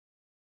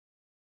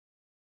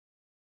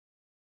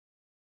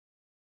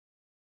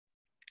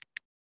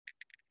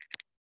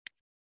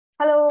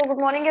Hello, good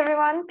morning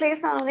everyone. Please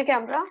turn on the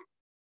camera.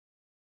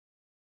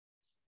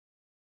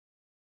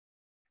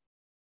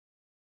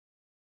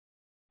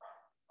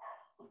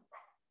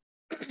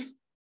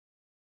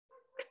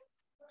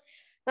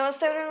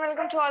 Namaste everyone,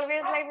 welcome to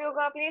Always Live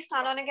Yoga. Please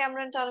turn on the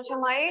camera and turn off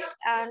your mic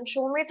and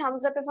show me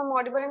thumbs up if I'm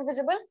audible and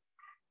visible.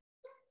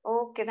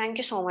 Okay, thank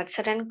you so much.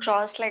 Sit and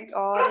cross-legged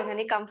or in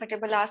any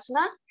comfortable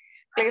asana.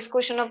 Place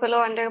cushion or pillow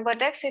under your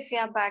buttocks. If you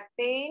have back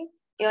pain,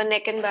 your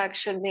neck and back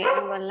should be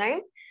in one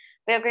line.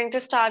 We are going to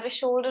start with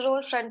shoulder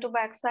roll, front to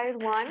back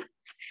side. 1,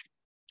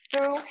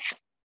 2,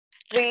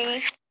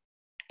 3,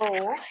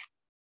 4,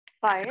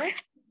 5,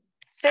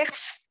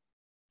 6,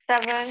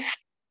 7,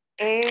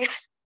 8,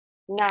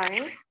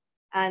 9,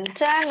 and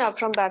 10. Now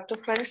from back to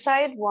front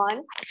side.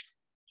 1,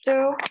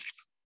 2,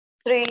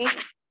 3,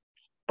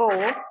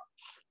 4,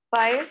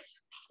 5,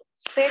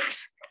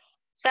 6,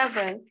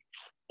 7,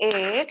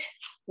 8,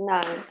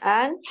 9,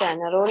 and 10.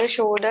 Now roll your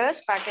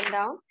shoulders back and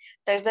down.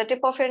 Touch the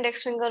tip of your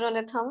index finger on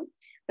a thumb.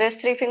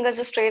 Press 3 fingers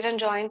straight and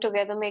join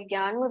together. Make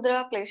Gyan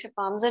Mudra. Place your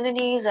palms on your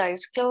knees,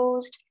 eyes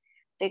closed.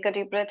 Take a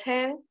deep breath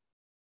in.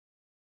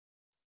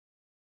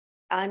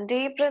 And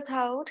deep breath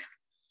out.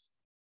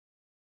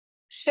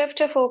 Shift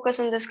your focus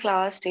in this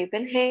class. Deep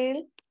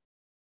inhale.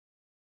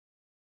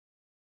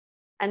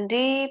 And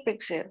deep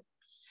exhale.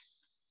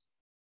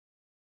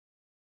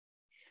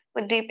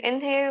 With deep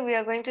inhale, we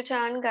are going to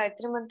chant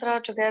Gayatri Mantra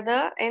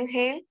together.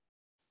 Inhale.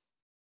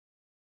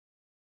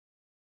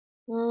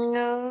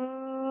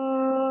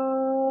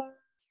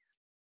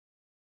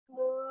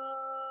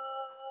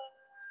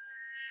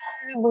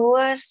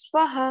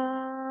 Bhuvasvaha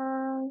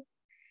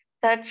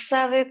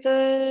Tatsaviturvarenyam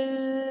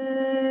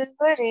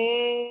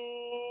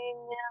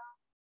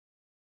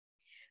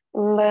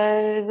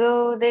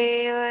Bhargo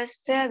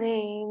Devasya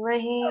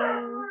Dhimahi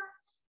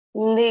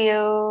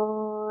Dhiyo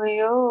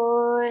Yo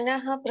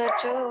Naha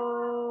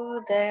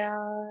Prachodayat.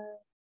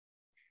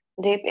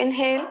 Deep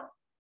inhale.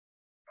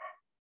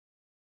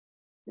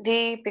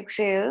 Deep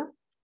exhale.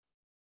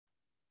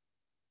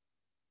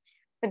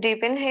 With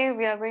deep inhale,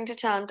 we are going to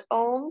chant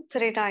Om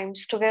 3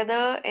 times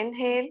together.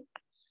 Inhale.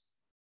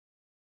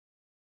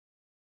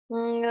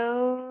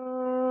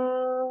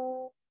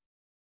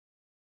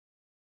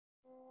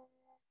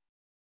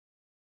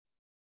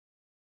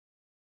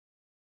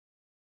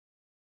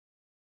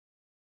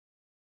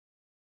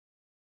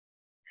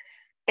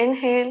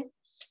 Inhale.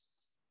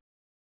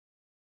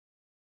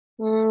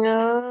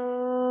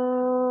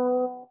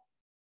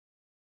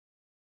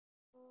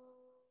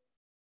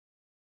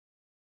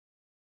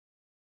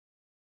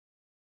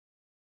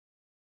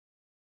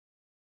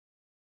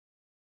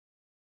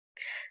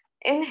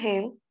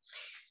 Inhale.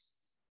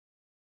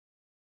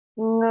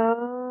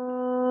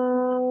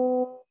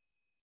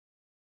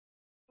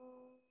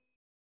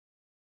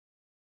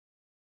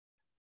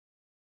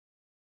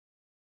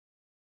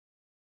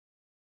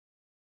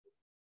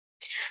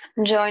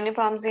 Join your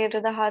palms here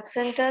to the heart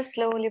center.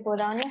 Slowly bow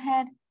down your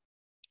head.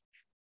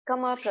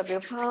 Come up, rub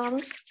your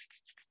palms.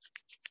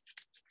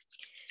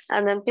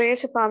 And then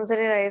place your palms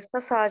on your eyes.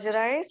 Massage your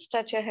eyes.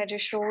 Touch your head, your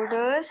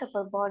shoulders,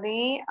 upper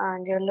body,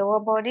 and your lower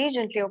body.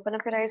 Gently open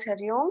up your eyes.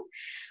 Hari Om.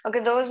 Okay,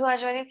 those who are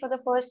joining for the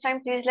first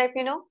time, please let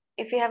me know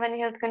if you have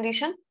any health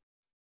condition.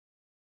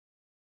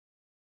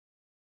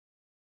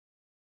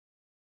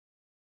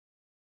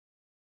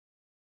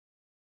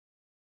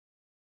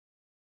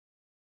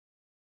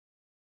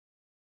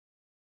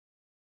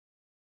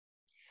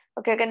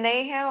 Okay, अगर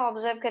नहीं है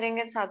observe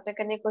करेंगे साथ में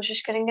करने की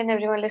कोशिश करेंगे. And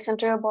everyone listen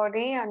to your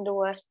body and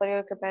do as per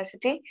your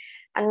capacity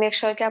and make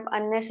sure कि आप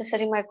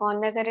unnecessary mic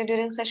on ना करें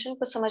during session.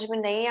 कुछ समझ में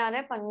नहीं आ रहा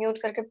है unmute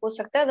करके पूछ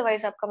सकते हैं,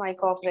 otherwise आपका mic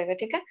off रहेगा.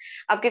 ठीक है,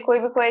 आपकी कोई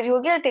भी query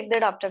होगी, I'll take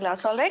that after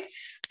class. All right,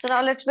 so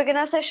now let's begin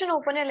our session.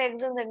 Open your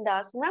legs in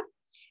Dandasana.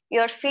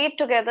 Your feet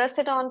together,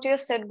 sit onto your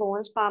sit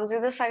bones, palms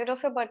either side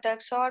of your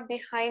buttocks or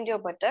behind your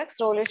buttocks.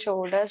 Roll your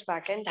shoulders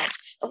back and down.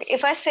 Okay,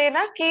 if I say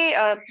ना कि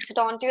sit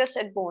onto your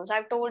sit bones,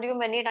 I've told you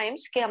many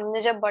times कि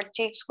हमने जब butt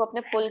cheeks को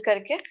अपने pull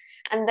करके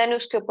and then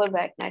उसके ऊपर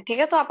बैठना है. ठीक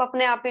है, तो आप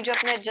अपने आप ही जो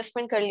अपने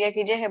adjustment कर लिया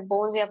कीजिए hip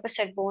bones या फिर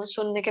sit bones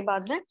सुनने के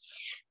बाद में.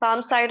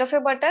 Palm side of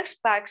your buttocks,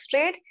 back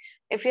straight.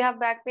 If you have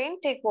back pain,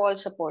 take wall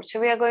support. So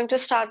we are going to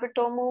start with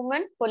toe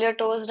movement. Pull your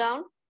toes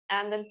down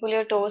and then pull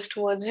your toes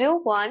towards you.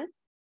 1,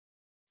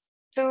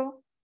 2,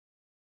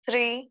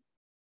 3,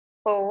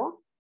 4,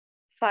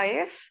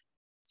 5,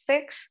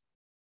 6,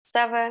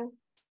 7,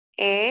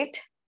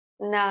 8,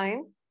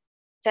 9,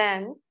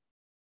 10,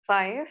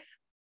 5,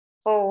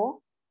 4,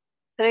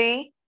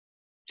 3,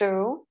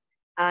 2,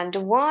 and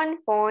 1.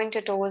 Point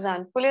your toes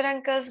and pull your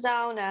ankles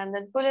down and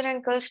then pull your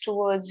ankles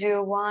towards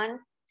you. 1,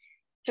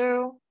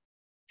 2,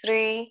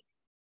 3,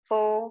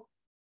 4,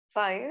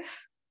 5,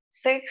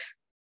 6,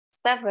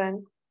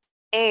 7,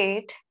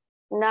 8,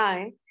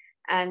 9,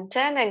 and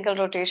 10. Ankle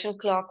rotation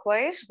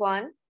clockwise.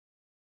 1,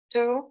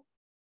 2,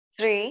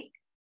 3,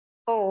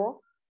 4,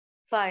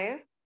 5,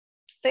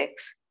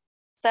 6,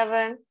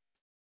 7,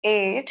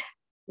 8,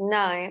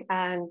 9,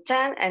 and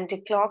 10.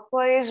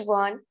 Anti-clockwise.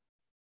 1,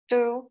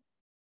 2,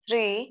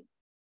 3,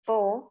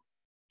 4,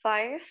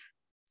 5,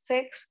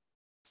 6,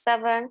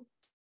 7,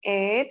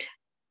 8,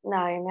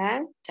 9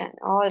 and 10.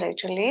 All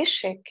right, release,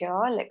 shake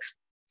your legs.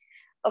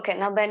 Okay,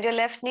 now bend your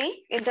left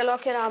knee,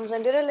 interlock your arms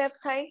under your left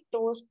thigh,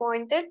 toes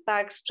pointed,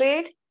 back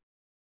straight.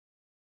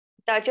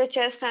 Touch your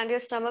chest and your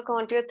stomach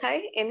onto your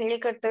thigh. Inhale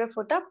karte hue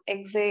foot up,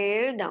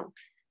 exhale down.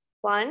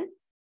 1,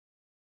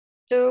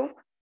 2,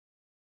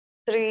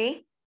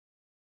 3,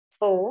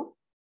 4,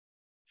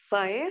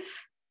 5,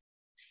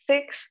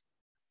 6,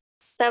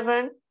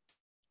 7,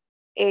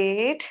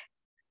 8,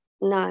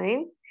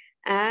 9,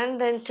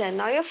 and then 10.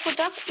 Now your foot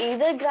up.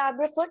 Either grab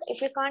your foot.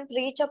 If you can't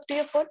reach up to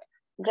your foot,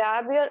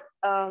 grab your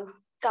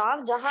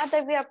calf. जहां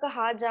तक भी आपका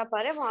हाथ जा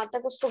पा रहा है वहां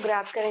तक उसको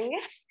grab करेंगे.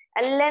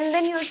 And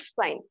lengthen your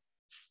spine.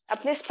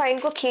 अपने स्पाइन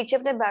को खींचे,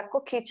 अपने बैक को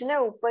खींचना है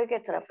ऊपर की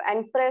तरफ.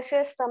 And press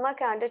your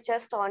stomach and your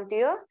chest onto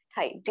your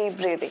thigh. Deep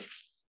breathing.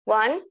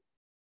 1,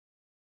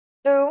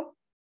 2,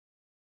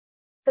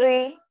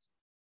 3,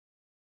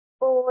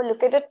 4.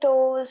 Look at the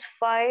toes.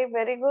 5.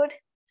 Very good.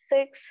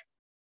 6,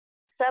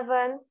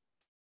 7,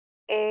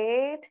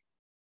 8,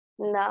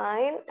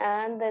 9,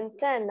 and then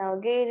 10. Now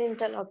again,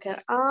 interlock your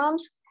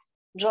arms.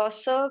 Draw a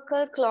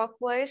circle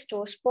clockwise,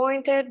 toes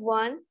pointed.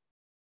 1,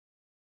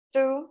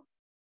 2,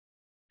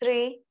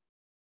 3,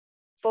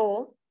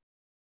 4,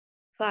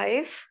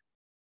 5,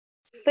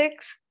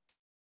 6,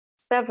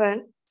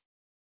 7,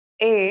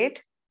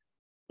 8,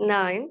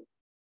 9,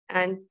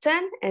 and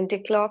 10.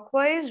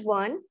 Anti-clockwise.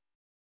 1,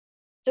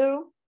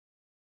 2,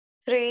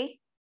 3,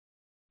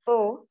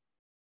 4,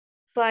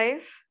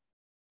 5,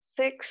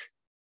 6,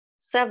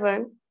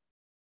 7,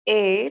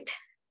 8,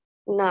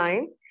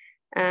 9,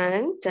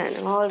 and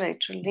 10. All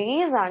right,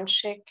 release and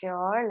shake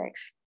your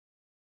legs.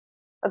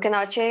 Okay,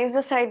 now change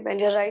the side. Bend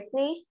your right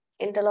knee.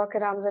 Interlock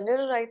your arms under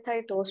your right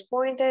thigh, toes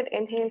pointed.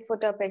 Inhale,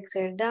 foot up,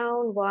 exhale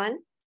down. 1,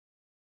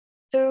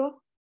 2,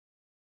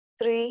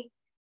 3,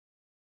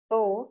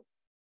 4,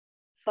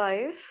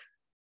 5,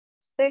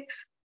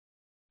 6,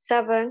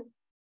 7,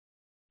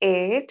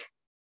 8,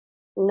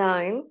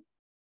 9,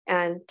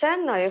 and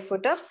 10. Now your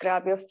foot up.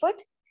 Grab your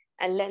foot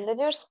and lengthen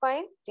your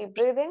spine. Deep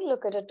breathing.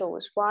 Look at the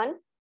toes. 1,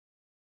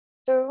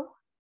 2,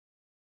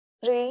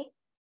 3,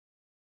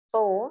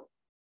 4,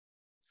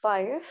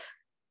 5,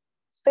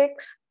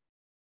 6,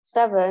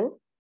 7,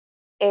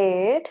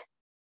 8,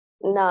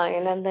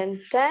 9, and then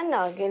 10.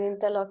 Now again,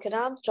 interlock your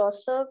arms. Draw a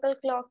circle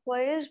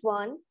clockwise.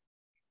 1,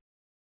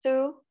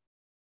 2,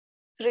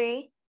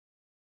 3,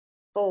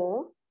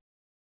 4,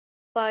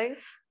 5,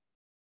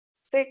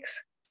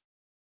 6,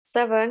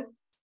 7,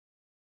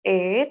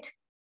 8,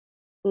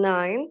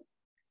 9,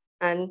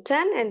 and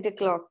 10.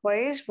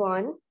 Anti-clockwise.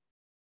 1,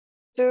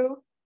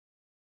 2,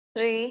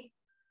 3,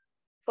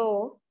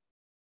 4,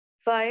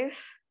 5,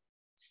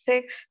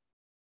 6,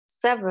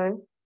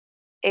 7,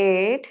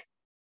 8,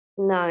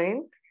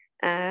 9,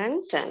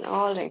 and 10.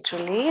 All right,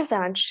 release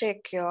and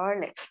shake your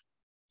legs.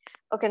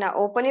 Okay, now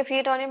open your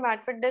feet on your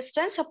mat with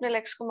distance. अपने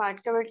legs को mat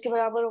के weight के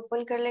बराबर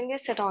open कर लेंगे.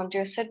 Sit onto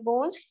your sit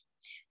bones.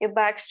 Your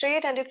back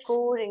straight and your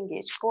core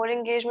engaged. Core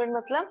engagement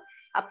मतलब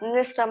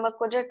अपने stomach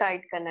को जो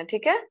tight करना है,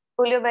 ठीक है?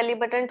 Pull your belly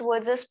button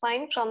towards the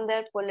spine. From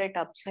there, pull it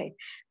upside.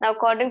 Now,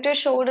 according to your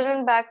shoulder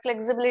and back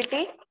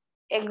flexibility,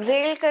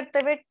 exhale करते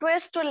हुए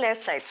twist to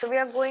left side. So we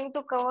are going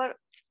to cover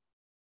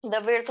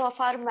the width of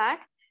our mat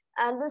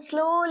and then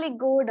slowly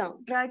go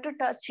down. Try to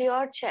touch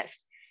your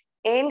chest.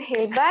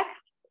 Inhale back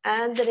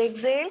and then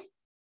exhale.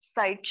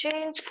 Side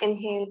change.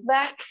 Inhale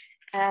back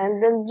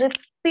and then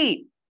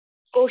repeat.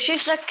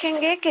 कोशिश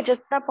रखेंगे कि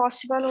जितना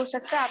possible हो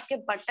सकता है आपके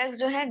buttocks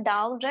जो है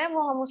डाउन रहे,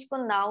 वो हम उसको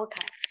ना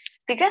उठाएं.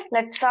 ठीक है?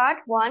 Let's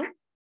start. 1,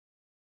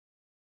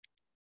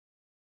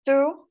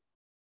 2,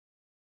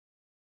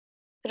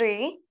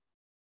 3,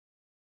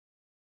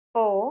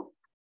 4,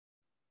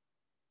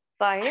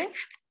 5,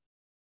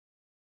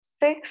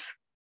 6,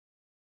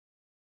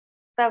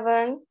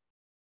 7,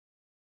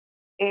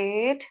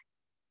 8,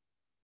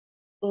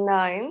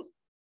 9,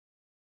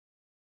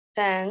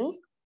 10,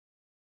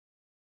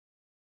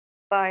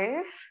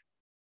 5,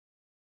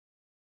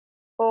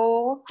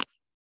 4,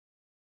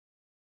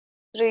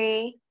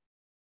 3,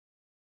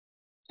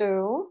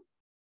 2,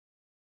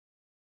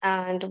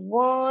 and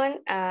 1,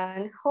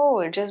 and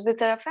hold. जिस भी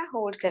तरफ है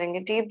hold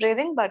करेंगे. Deep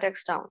breathing,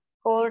 buttocks down.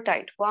 Core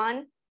tight.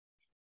 1,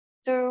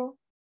 2,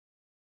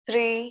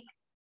 3,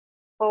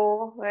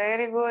 4.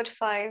 Very good.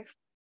 5,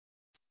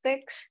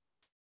 6,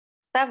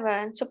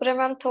 7. Supreme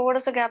ma'am थोड़ा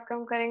सा गैप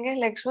कम करेंगे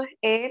legs में.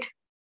 8,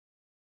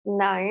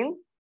 9,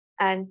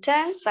 and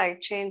 10.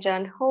 Side change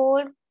and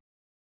hold.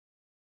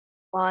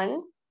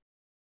 1,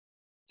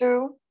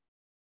 2,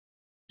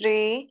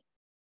 3,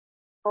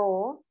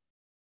 4,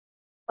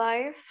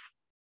 5,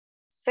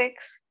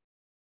 6,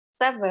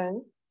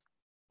 7,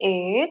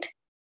 8,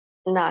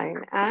 9,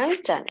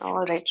 and 10.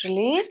 All right,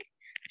 release.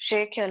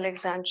 Shake your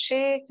legs and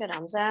shake your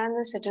arms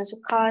and sit in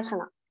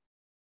Sukhasana.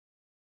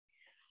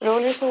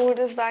 Roll your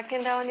shoulders back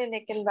and down. Your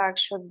neck and back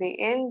should be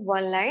in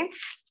one line.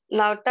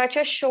 Now touch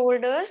your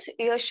shoulders.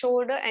 Your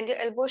shoulder and your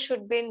elbow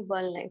should be in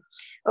one line.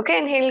 Okay,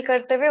 inhale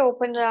करते हुए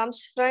open your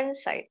arms front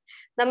side.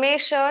 Now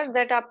make sure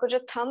that आपको जो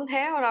thumb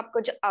है और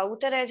आपको जो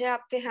outer edge है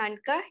आपके hand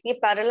का ये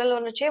parallel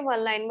होना चाहिए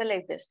one line में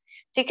like this.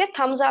 ठीक है?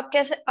 Thumbs आपके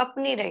ऐसे up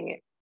नहीं रहेंगे.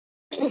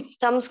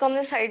 thumbs को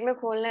हमने side में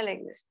खोलना है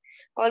like this.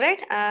 All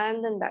right,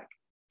 and then back.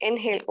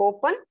 Inhale,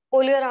 open.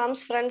 Pull your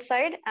arms front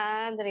side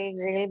and then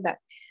exhale back.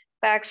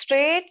 Back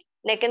straight.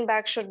 Neck and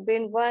back should be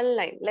in one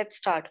line. Let's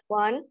start.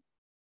 1,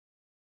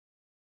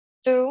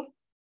 2,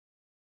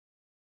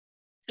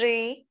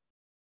 3,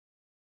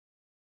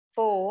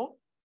 4,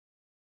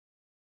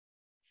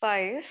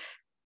 5,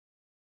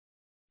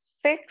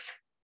 6,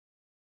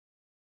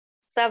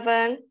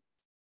 7,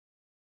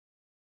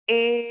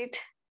 8,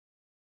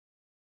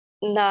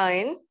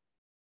 9,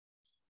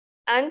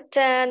 and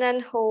 10,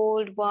 and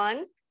hold.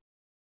 1,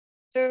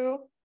 2,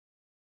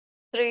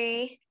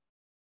 3,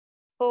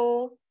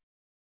 4,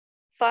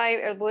 5,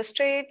 elbow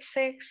straight.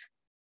 6,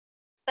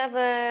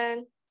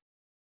 7,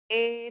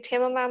 8.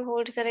 Here ma'am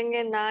hold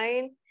करेंगे.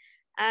 9,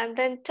 and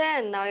then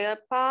 10. Now your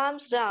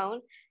palms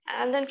down,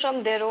 and then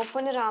from there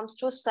open your arms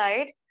to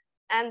side,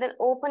 and then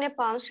open your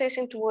palms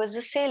facing towards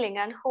the ceiling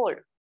and hold.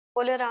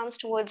 Pull your arms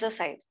towards the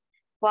side.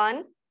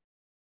 1,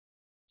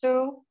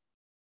 2,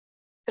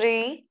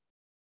 3,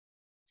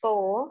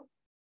 4,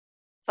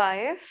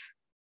 5,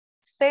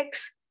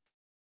 6,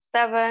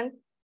 7,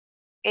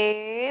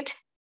 8,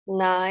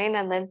 9,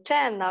 and then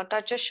 10. Now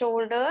touch your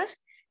shoulders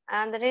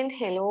and then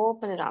inhale,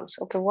 open your arms.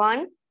 Okay,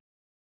 1,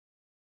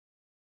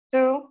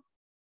 2,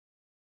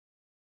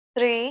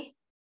 3,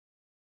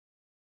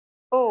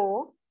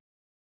 4,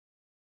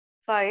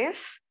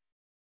 5,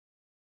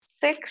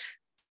 6,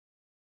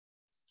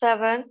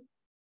 7,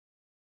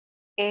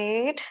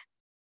 8,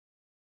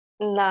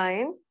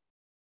 9,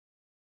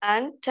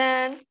 and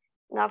 10.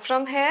 Now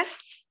from here,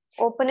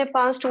 open your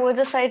palms towards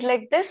the side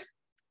like this.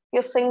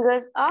 Your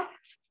fingers up,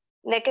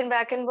 neck and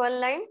back in one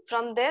line.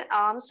 From there,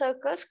 arm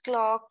circles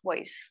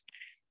clockwise.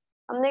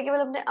 हमने केवल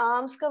अपने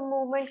arms का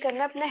movement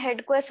करना है, अपने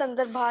head को ऐसे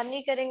अंदर बाहर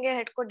नहीं करेंगे,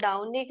 हेड को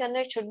डाउन नहीं करना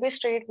है. It should be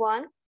straight.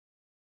 1,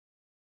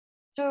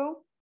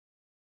 2,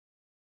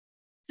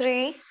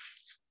 3,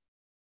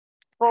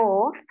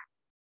 4,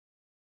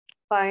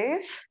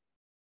 5,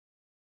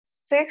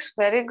 6.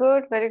 Very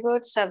good, very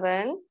good.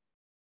 7,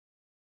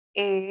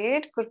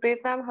 8.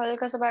 Gurpreet ma'am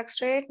हल्का सा back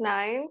straight.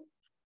 9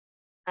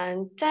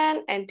 and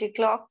 10.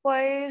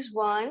 Anti-clockwise.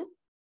 1,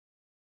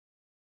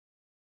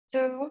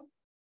 2,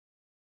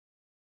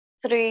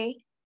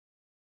 3,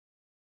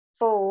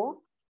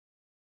 4,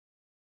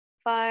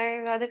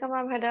 5. Radhika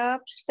ma'am head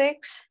up.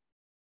 6,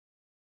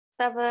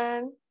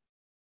 7,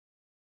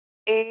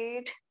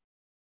 8,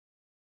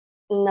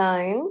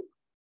 9,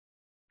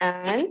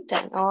 and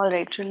 10. All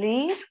right,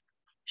 release.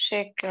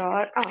 Shake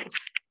your arms.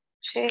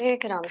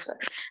 Shake your arms.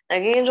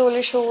 Again, roll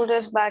your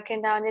shoulders back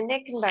and down. Your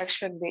neck and back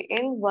should be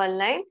in one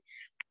line.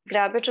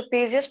 Grab your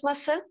trapezius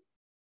muscle.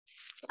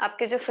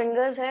 आपके जो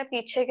fingers है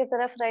पीछे की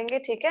तरफ रहेंगे,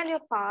 ठीक है. And your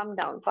palm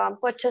down. Palm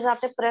को अच्छे से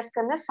आपने प्रेस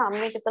करना है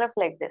सामने की तरफ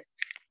लाइक दिस,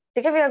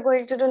 ठीक है. We are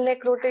going to do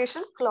neck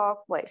rotation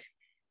clockwise.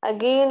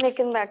 Again neck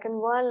and back in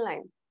one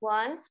line.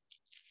 1,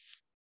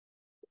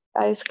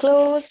 eyes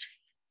closed.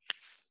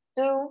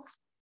 2,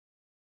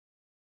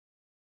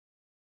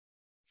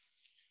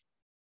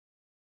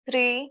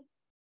 3,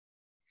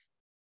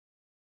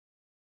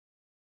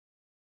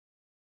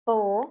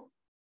 4,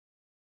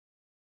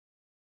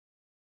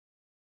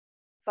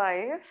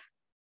 5,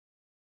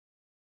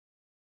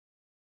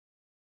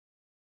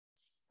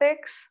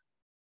 6,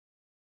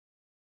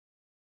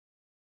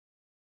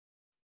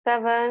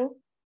 7,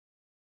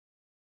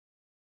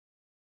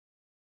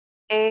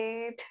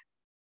 8,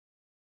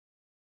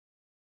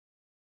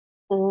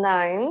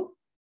 9,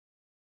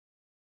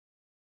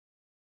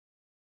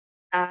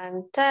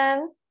 and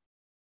 10.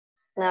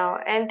 Now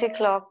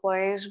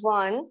anti-clockwise.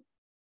 1,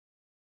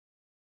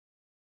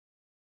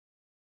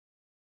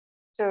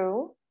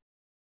 2,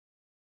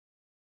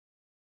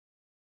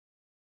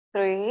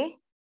 3,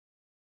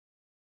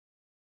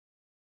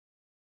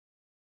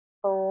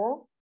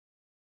 4,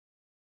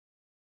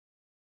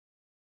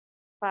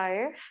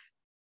 5,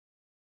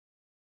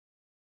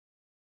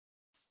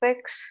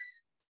 6,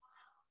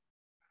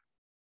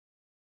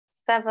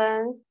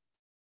 7,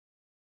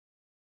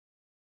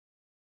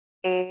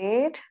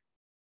 8,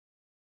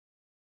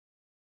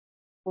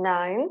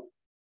 9,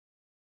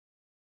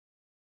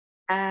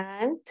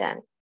 and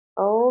 10.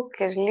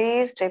 Okay,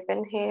 release, deep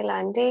inhale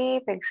and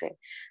deep exhale.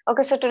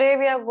 Okay, so today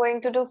we are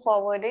going to do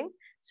forwarding.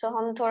 So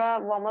हम थोड़ा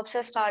warm up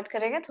से start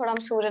करेंगे, थोड़ा हम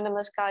सूर्य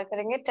नमस्कार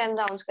करेंगे. 10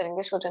 rounds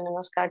करेंगे सूर्य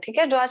नमस्कार, ठीक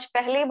है. जो आज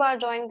पहली बार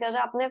ज्वाइन कर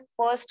रहा है, आपने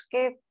फर्स्ट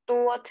के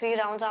 2 और 3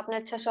 राउंड्स आपने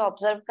अच्छे से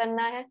ऑब्जर्व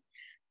करना है.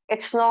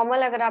 इट्स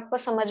नॉर्मल अगर आपको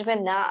समझ में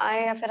ना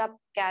आए या फिर आप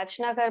कैच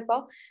ना कर पाओ,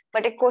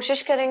 बट एक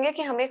कोशिश करेंगे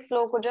कि हम एक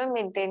फ्लो को जो है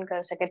मेंटेन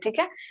कर सके, ठीक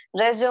है.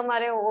 रेस्ट जो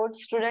हमारे ओल्ड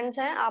स्टूडेंट्स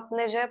हैं,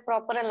 आपने जो है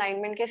प्रॉपर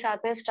अलाइनमेंट के साथ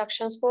में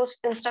इंस्ट्रक्शंस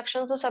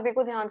तो सभी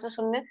को ध्यान से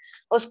सुनने,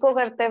 उसको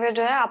करते हुए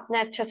जो है आपने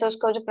अच्छे से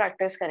उसको जो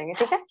प्रैक्टिस करेंगे,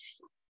 ठीक है.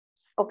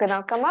 Okay,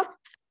 now come up,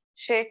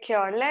 shake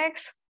your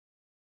legs,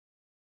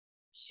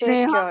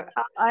 shake your.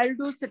 I'll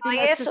do sitting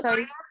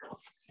exercise.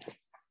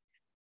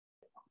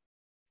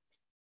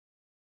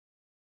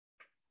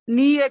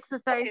 Knee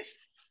exercise.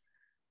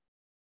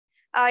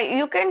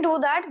 You can do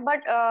that,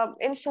 but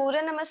in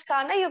Surya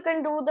Namaskar, you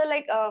can do the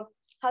like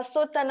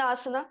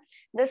Hastottanasana,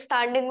 the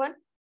standing one.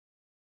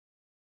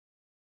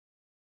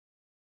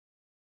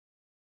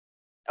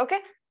 Okay,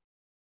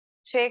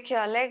 shake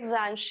your legs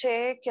and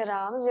shake your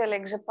arms, your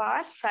legs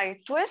apart, side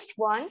twist.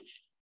 1,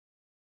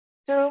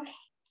 2,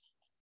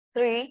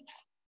 3,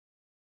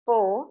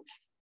 4,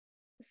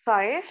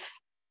 5,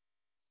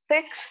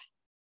 6,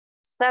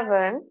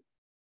 7,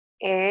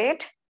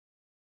 8,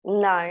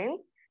 9,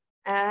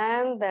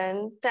 and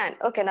then 10.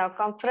 Okay, now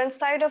come front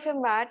side of your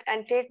mat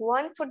and take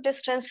 1 foot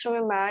distance from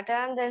your mat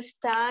and then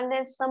stand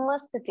in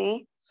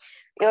Samasthiti.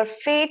 Your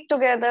feet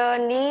together,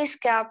 knees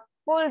cap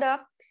pulled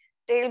up,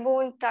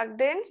 tailbone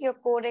tucked in, your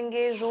core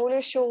engaged, roll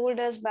your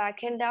shoulders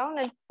back and down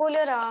and pull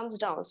your arms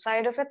down.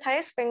 Side of your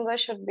thighs,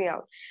 fingers should be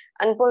out.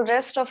 And pull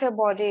rest of your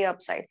body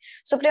upside.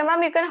 So Priya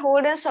ma'am, you can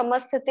hold in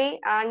Samasthiti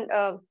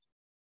and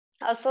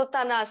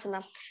असोत्तानासना.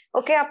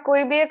 Okay, आप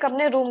कोई भी एक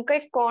अपने room का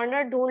एक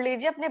corner ढूंढ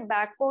लीजिए, अपने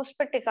बैक को उस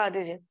पर टिका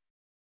दीजिए.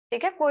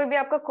 ठीक है, कोई भी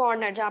आपका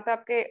कॉर्नर जहाँ पे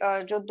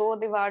आपके जो दो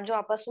दीवार जो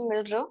आपस में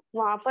मिल रहे हो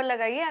वहां पर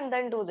लगाइए and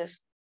then do this.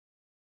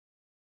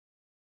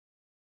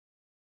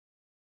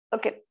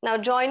 Okay, now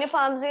join your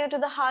palms here to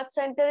the heart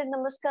center in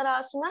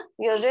Namaskarasana.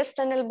 Your wrist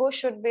and elbow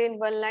should be in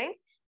one line.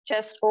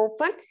 Chest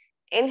open.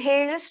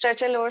 Inhale,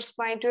 stretch your lower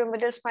spine to your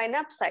middle spine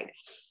upside.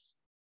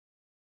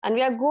 And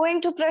we are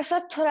going to press a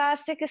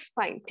thoracic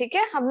spine. ठीक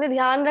है, हमने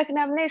ध्यान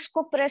रखना है, हमने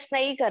इसको press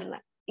नहीं करना,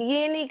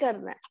 ये नहीं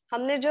करना है.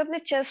 हमने जो अपने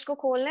चेस्ट को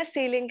खोलना है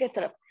सीलिंग की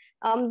तरफ.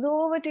 Arms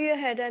over to your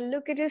head and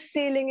look at your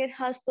ceiling in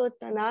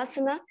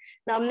Hastottanasana.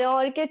 Now हमने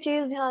और क्या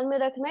चीज ध्यान में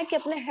रखना है कि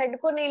अपने हेड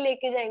को नहीं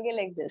लेके जाएंगे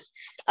like this.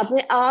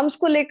 अपने आर्म्स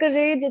को लेकर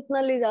जाइए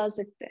जितना ले जा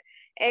सकते हैं.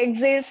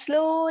 Exhale,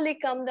 slowly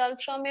come down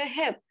from your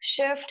hip.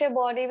 Shift your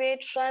body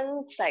weight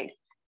front side.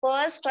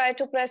 First, try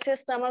to press your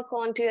stomach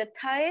onto your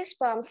thighs,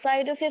 palm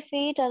side of your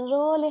feet, and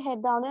roll your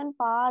head down in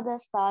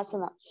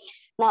Padastasana.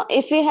 Now,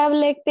 if you have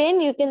leg pain,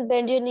 you can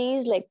bend your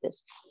knees like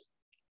this.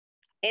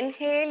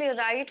 Inhale your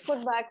right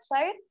foot back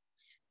side.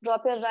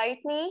 Drop your right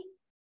knee,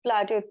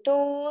 flat your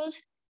toes,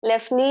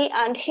 left knee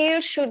and heel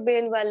should be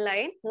in one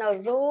line. Now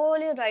roll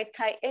your right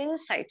thigh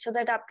inside so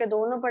that आपके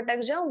दोनों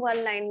पटक जाओ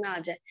one line में आ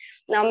जाए.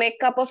 Now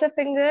make cup of your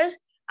fingers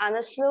and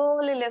then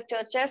slowly lift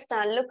your chest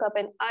and look up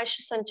in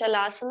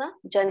Asana,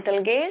 gentle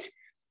gaze.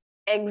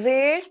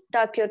 Exhale,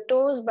 tuck your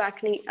toes,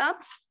 back knee up,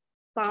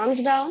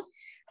 palms down,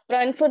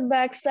 front foot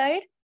back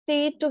side,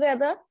 feet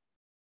together.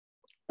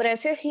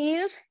 Press your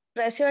heels.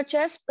 Press your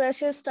chest,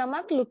 press your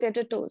stomach, look at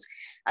your toes.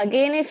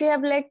 Again, if you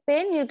have leg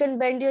pain, you can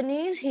bend your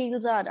knees,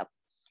 heels are up.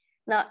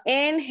 Now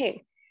inhale,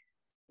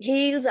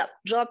 heels up,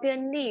 drop your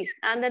knees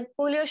and then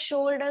pull your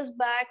shoulders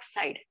back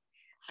side.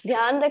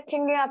 ध्यान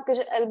रखेंगे आपके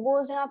जो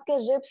elbows हैं आपके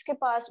ribs के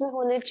पास में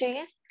होने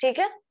चाहिए, ठीक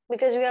है?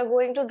 Because we are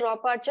going to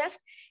drop our chest.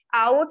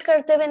 Out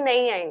करते हुए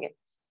नहीं आएंगे.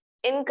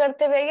 In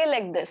करते हुए आइए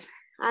like this.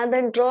 And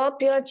then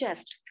drop your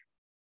chest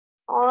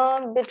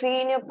on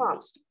between your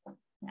palms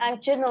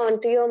and chin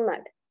onto your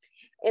mat.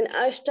 In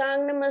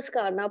Ashtanga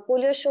Namaskar, now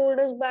pull your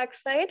shoulders back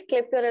side,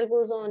 clip your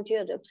elbows onto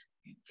your ribs.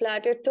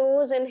 Flat your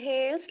toes,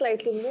 inhale,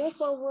 slightly move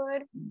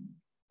forward.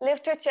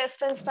 Lift your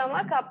chest and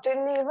stomach up to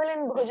navel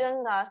in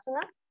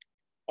Bhujangasana.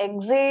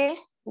 Exhale,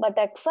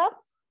 buttocks up.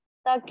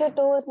 Tuck your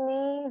toes,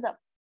 knees up.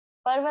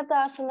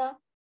 Parvatasana.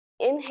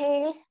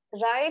 Inhale,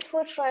 right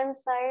foot front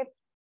side.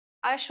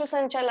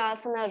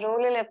 Ashwasanchalasana,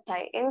 roll your left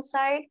thigh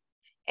inside.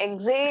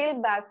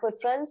 Exhale, back foot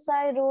front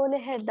side, roll your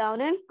head down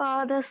in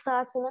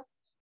Padasana.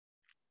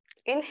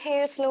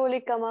 Inhale, slowly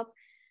come up.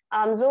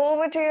 Arms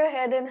over to your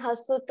head in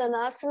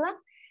Hastottanasana.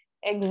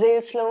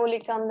 Exhale, slowly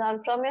come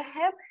down from your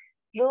hip.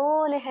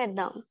 Roll your head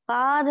down.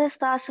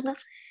 Padastasana.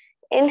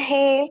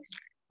 Inhale,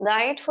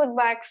 right foot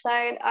back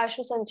side,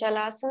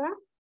 Ashasanchalasana.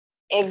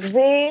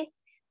 Exhale,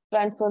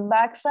 front foot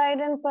back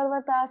side in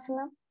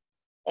Parvatasana.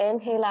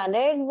 Inhale and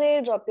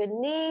exhale, drop your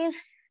knees,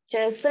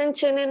 chest and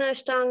chin in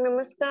Ashtanga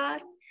Namaskar.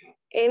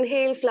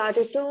 Inhale, flat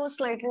your toes,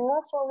 slightly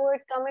move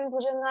forward, come in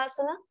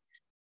Bhujangasana.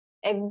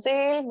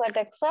 Exhale,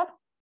 buttocks up,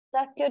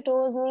 tuck your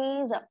toes,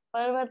 knees up,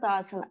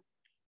 Parvatasana.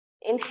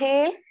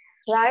 Inhale,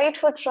 right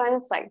foot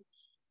front side,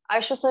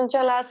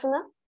 Ashasanchalasana.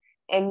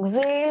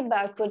 Exhale,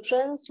 back foot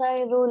front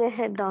side, roll your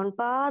head down,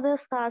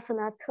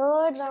 Padastasana,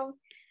 third round.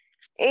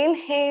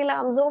 Inhale,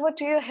 arms over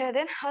to your head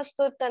in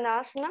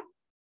Hastottanasana.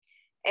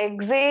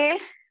 Exhale,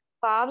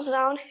 palms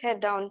down,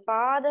 head down,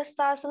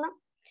 Padastasana.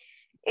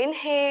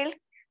 Inhale,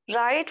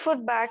 right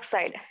foot back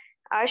side,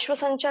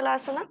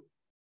 Ashwasanchalasana.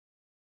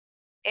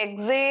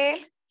 Exhale,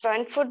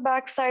 front foot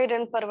back side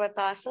in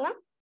Parvatasana.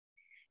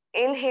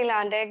 Inhale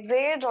and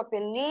exhale, drop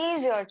your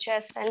knees, your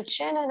chest and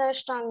chin in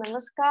Ashtanga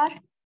Namaskar.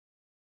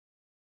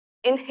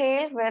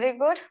 Inhale, very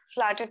good.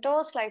 Flat your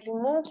toes, slightly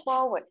move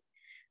forward.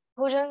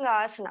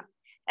 Bhujangasana.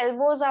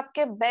 Elbows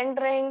आपके bend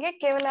रहेंगे,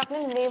 केवल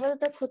आपने navel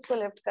तक खुद को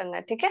lift करना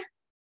है, ठीक है?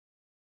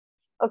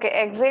 Okay,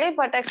 exhale,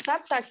 buttocks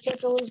up, tuck your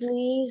toes,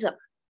 knees up.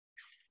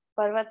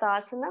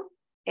 Parvatasana.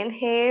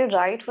 Inhale,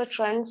 right foot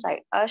front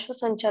side,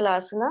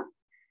 Ashwasanchalasana.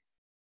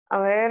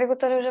 Very good,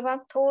 Tanuja ma'am.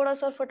 थोड़ा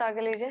सा foot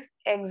आगे लीजिए.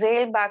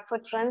 Exhale, back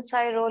foot front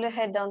side, roll your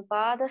head down,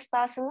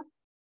 Padastasana.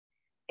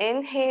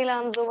 Inhale,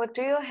 arms over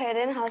to your head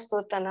in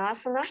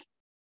Hastottanasana.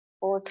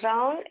 Fourth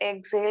round.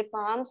 Exhale,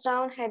 palms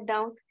down, head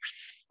down,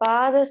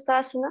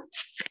 Padastasana.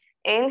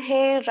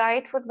 Inhale,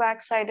 right foot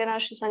back side in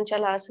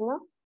Asana.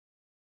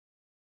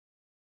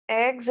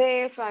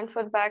 Exhale, front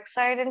foot back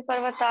side in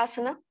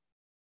Parvatasana.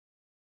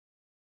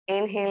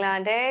 Inhale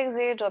and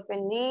exhale, drop your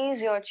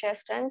knees, your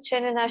chest and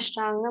chin in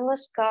Ashtanga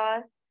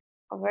Namaskar.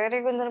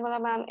 Very good,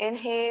 Nirmala ma'am.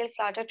 Inhale,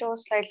 flat your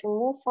toes, slightly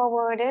move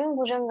forward in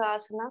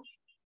Bhujangasana.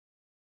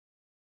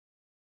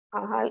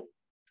 हाँ,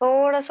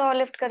 थोड़ा सा और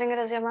lift करेंगे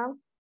Razia ma'am.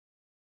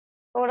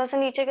 थोड़ा सा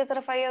नीचे की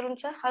तरफ आइए अरुण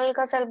सर.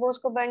 हल्का सा एल्बोज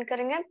को बेंड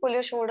करेंगे. Pull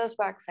your shoulders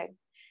back side.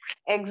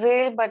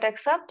 Exhale,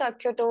 buttocks up,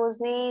 tuck your toes,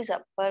 knees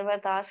up.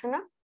 Parvatasana.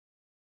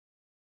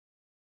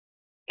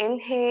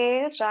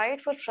 Inhale,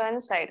 right foot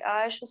front side.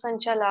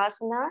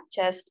 Asana,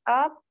 chest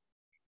up.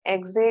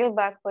 Exhale,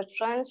 back foot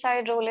front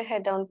side. Roll your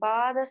head down.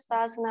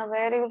 Padastasana.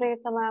 Very good,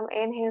 ma'am.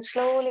 Inhale,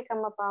 slowly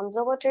come up, palms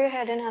over to your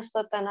head in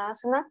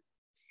Hastotanasana.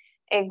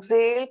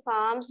 Exhale,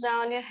 palms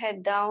down, your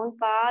head down.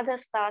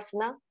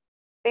 Padastasana.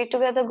 Feet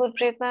together, good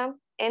breath, ma'am.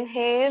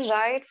 Inhale,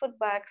 right foot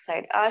back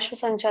side.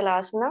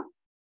 Asana.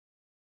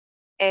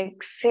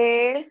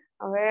 Exhale.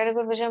 Very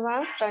good, Vijay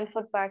ma'am. Front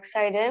foot back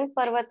side in.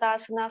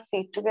 Parvatasana.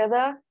 Feet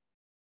together.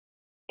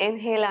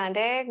 Inhale and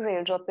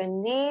exhale. Drop your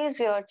knees,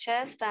 your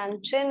chest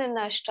and chin in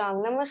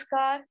Ashtanga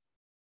Namaskar.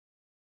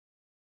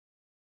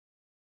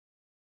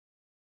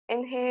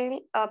 Inhale.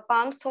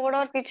 Palms थोड़ा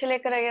और पीछे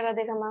लेकर आइए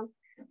Radhika ma'am.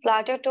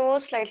 Flat your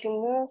toes, slightly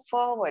move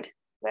forward.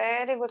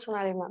 Very good,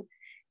 Sonali ma'am.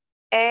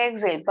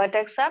 Exhale.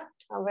 Buttocks up.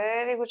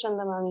 Very good,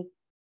 Chanda ma'am.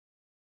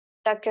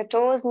 Tuck your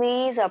toes,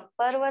 knees up.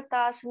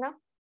 Parvatasana.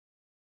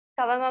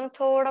 Cover ma'am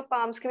थोड़ा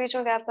palms के बीच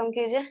में gap कम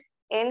कीजिए.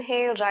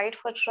 Inhale, right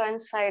foot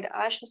front side.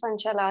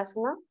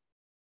 Asana.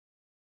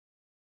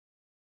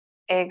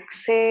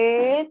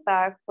 Exhale,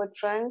 back foot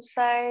front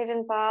side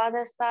in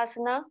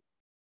Padastasana.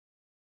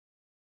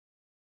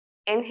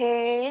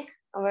 Inhale,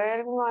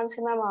 very good,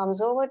 Mansi ma'am.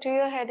 Arms over to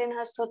your head in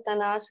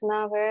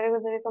Hastottanasana. Very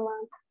good, Rika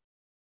ma'am.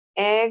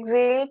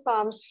 Exhale,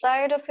 palm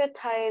side of your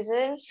thighs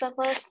in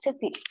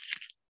Samasthiti.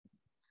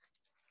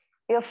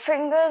 Your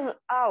fingers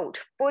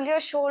out. Pull your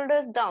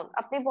shoulders down.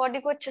 अपनी body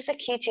को अच्छे से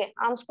खींचे.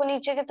 Arms को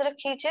नीचे की तरफ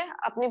खींचे.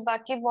 अपनी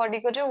बाकी बॉडी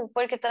को जो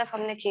ऊपर की तरफ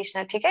हमने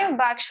खींचना है, ठीक है? Your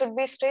back should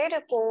be straight,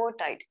 your core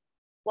tight.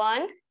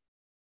 1,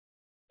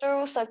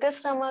 2, suck your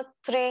stomach.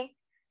 3,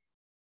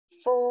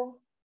 4,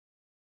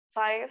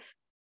 5,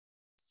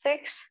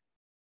 6,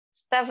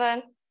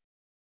 7,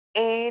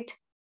 8,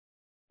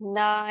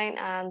 9,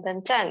 and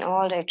then 10.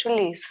 All right,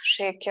 release.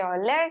 Shake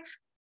your legs.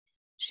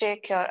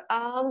 Shake your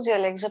arms. Your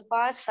legs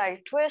apart.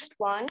 Side twist.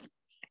 1,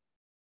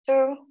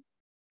 2,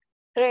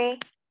 3,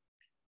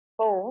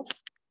 4,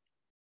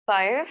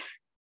 5,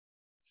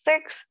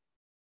 6,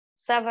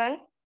 7,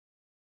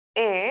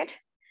 8,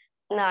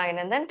 9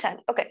 and then 10.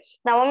 Okay.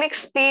 Now हम एक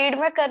speed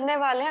में करने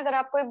वाले हैं. अगर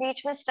आप कोई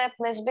बीच में स्टेप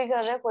मिस भी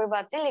कर रहे हैं कोई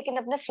बात नहीं, लेकिन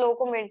अपने फ्लो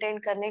को मेंटेन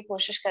करने की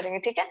कोशिश करेंगे,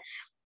 ठीक है?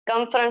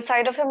 Come front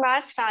side of your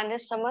mat. Stand in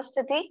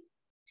Samasthiti.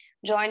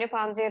 Join your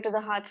palms here to the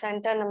heart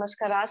center.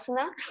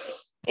 Namaskarasana.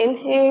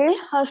 Inhale,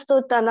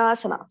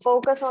 Hastottanasana.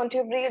 Focus onto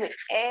your breathing.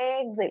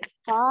 Exhale,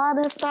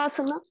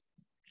 Padastasana.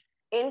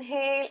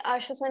 Inhale,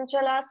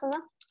 Ashasanchalasana.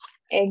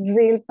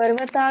 Exhale,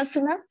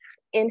 Parvatasana.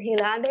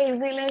 Inhale and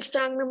exhale,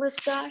 Ashtanga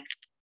Namaskar.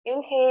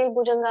 Inhale,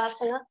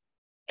 Bhujangasana.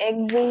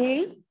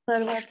 Exhale,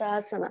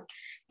 Parvatasana.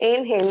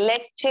 Inhale,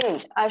 leg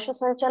change,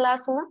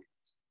 Ashasanchalasana.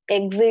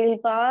 Exhale,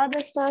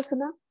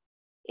 Padastasana.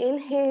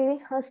 Inhale,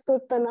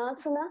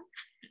 Hastottanasana.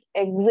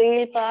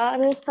 Exhale,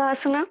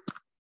 Padastasana.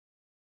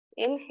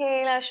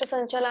 Inhale,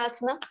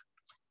 Ashasanchalasana.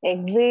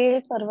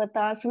 Exhale,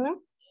 Parvatasana.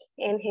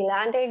 Inhale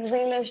and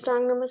exhale,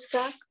 Ashtanga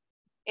Namaskar.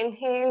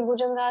 Inhale,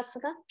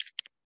 Bhujangasana.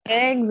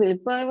 Exhale,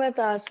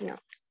 Parvatasana.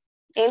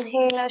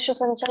 Inhale,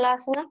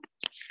 Ashasanchalasana.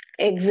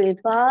 Exhale,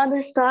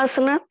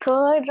 Padastasana.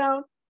 Third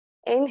round.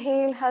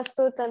 Inhale,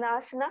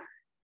 Hastottanasana.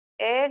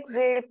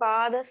 Exhale,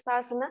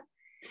 Padastasana.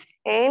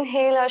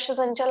 Inhale,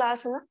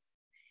 Ashasanchalasana.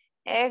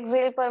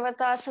 Exhale,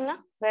 Parvatasana.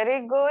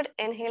 Very good.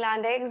 Inhale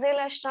and exhale,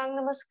 Ashtanga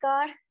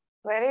Namaskar.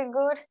 Very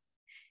good.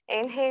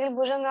 Inhale,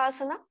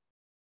 Bhujangasana.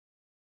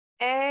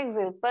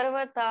 Exhale,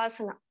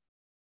 Parvatasana.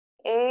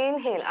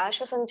 Inhale,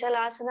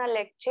 Ashasanchalasana.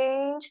 Leg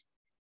change.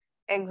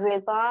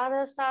 Exhale,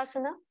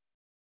 Padastasana.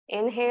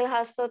 Inhale,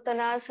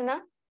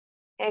 Hastottanasana.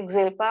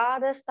 Exhale,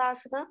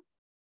 Padastasana.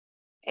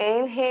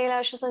 Inhale,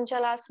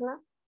 Ashasanchalasana.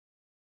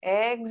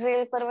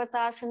 Exhale,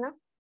 Parvatasana.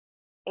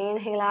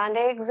 Inhale and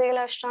exhale,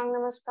 Ashtanga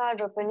Namaskar.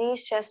 Drop your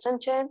knees, chest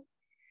and chin.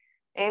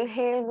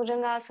 Inhale,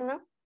 Bhujangasana.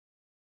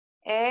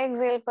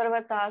 Exhale,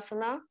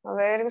 Parvatasana.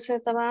 Very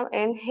good, tamam.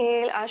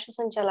 Inhale,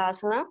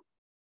 Ashasanchalasana.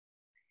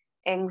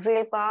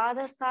 Exhale,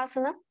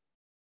 Padastasana.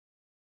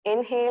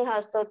 Inhale,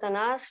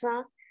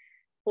 Hastottanasana.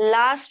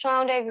 Last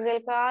round, exhale,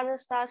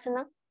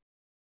 Padastasana.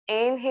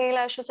 Inhale,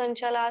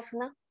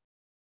 Ashasanchalasana.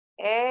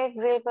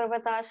 Exhale,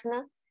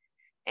 Parvatasana.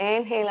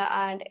 Inhale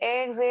and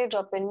exhale.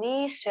 Drop your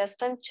knees,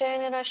 chest and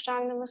chin in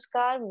Ashtanga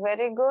Namaskar.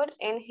 Very good.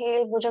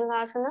 Inhale,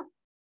 Bhujangasana.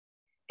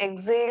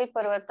 Exhale,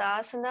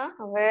 Parvatasana.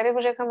 Very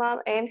good, Rekha.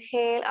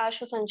 Inhale,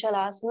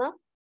 Ashasanchalasana.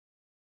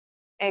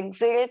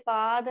 Exhale,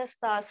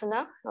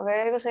 Padastasana.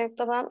 Very good,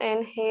 Sayukta ma'am.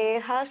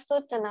 Inhale,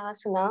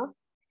 Hastottanasana.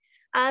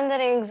 and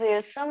then exhale,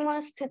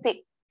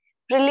 samasthiti.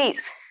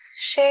 Release.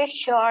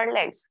 Shake your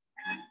legs.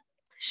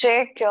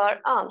 Shake your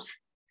arms.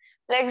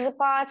 Legs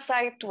apart,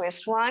 side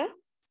twist. 1,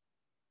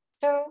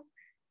 2,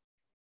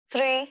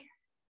 3,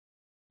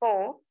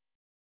 4,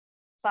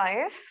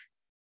 5,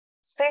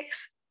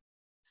 6,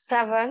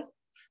 7,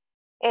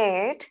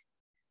 8,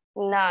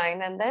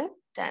 9, and then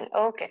 10.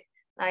 Okay.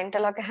 Now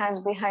interlock your hands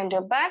behind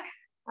your back.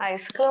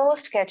 Eyes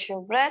closed. Catch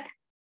your breath.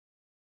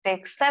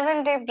 Take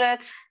 7 deep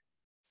breaths.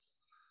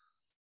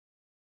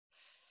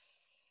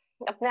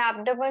 अपने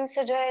abdomen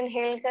से जो है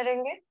inhale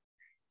करेंगे.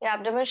 The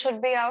abdomen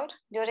should be out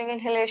during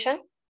inhalation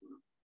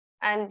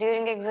and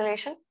during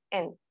exhalation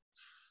in.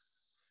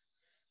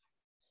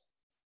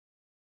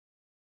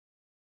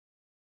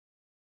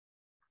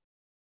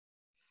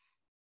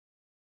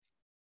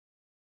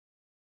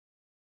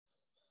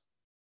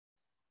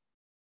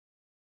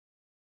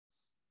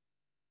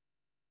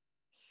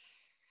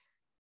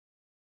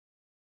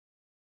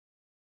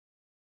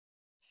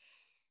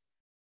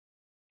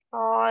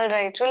 All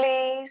right,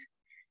 release.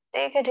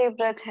 Take a deep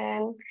breath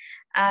in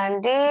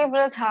and deep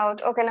breath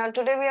out. Okay, now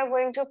today we are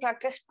going to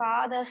practice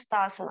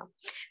Padhastasana.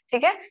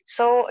 ठीक है?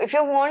 So if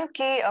you want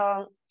कि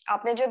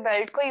आपने जो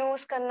belt को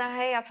use करना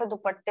है या फिर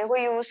दुपट्टे को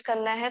यूज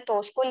करना है तो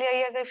उसको ले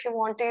आइए. अगर if you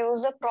want to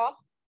use the prop,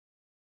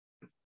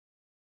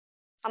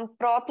 हम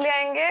prop ले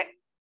आएंगे.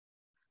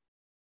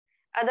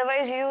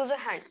 Otherwise use your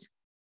hands.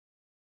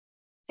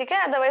 ठीक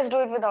है? Otherwise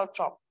do it without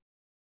prop.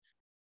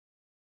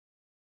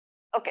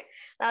 Okay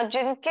now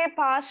जिनके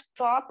पास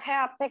प्रॉप है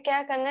आपने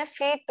क्या करना है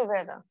feet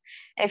together.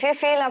 If you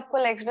feel आपको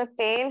लेग्स में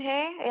पेन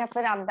है या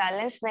फिर आप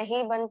बैलेंस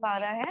नहीं बन पा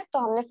रहा है तो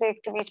हमने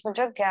फीट के बीच में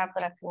जो गैप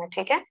रखना है.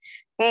 ठीक है.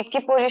 फीट की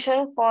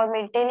position for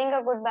maintaining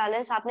a good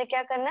balance आपने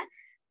क्या करना है.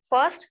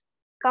 First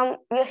come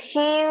your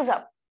heels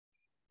up.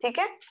 ठीक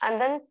है. And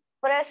then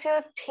press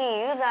your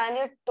heels and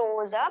your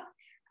toes up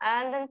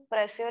and then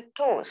press your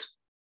toes.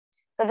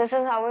 So this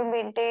is how we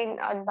maintain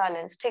our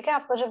balance. ठीक है.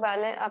 आपका जो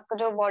बैलेंस आपका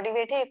जो बॉडी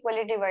वेट है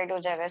इक्वली डिवाइड हो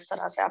जाएगा इस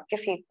तरह से आपके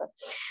फीट पर.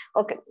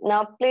 Okay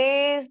now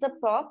place the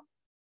prop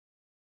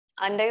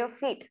under your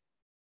feet.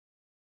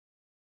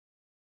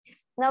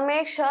 Now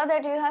make sure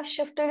that you have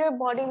shifted your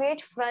body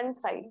weight front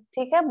side.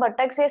 ठीक है.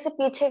 बटक से ऐसे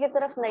पीछे की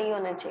तरफ नहीं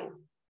होना चाहिए.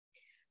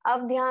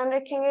 अब ध्यान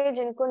रखेंगे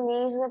जिनको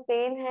नीज में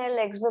पेन है,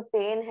 लेग्स में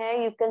पेन है,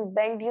 you can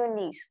bend your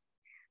knees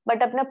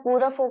but अपना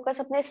पूरा फोकस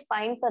अपने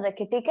स्पाइन पर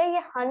रखे. ठीक है. ये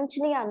हंच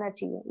नहीं आना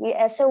चाहिए. ये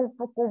ऐसे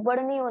ऊबड़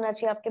नहीं होना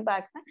चाहिए आपके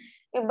बैक में.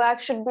 Your back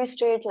should be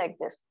straight like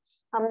this.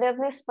 हमने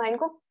अपने स्पाइन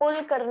को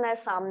पुल करना है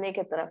सामने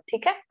की तरफ.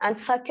 ठीक है. एंड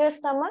सक योर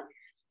स्टमक.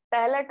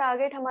 पहला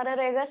टारगेट हमारा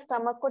रहेगा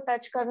स्टमक को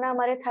टच करना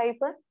हमारे थाई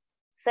पर.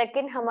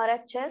 सेकंड हमारा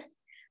चेस्ट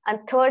एंड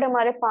थर्ड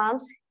हमारे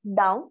पाम्स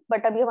डाउन.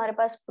 बट अभी हमारे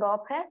पास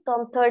प्रॉप है तो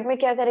हम थर्ड में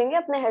क्या करेंगे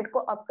अपने हेड को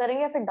अप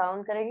करेंगे या फिर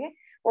डाउन करेंगे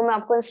वो मैं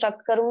आपको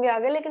इंस्ट्रक्ट करूंगी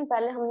आगे. लेकिन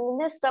पहले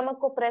हमने स्टमक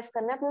को प्रेस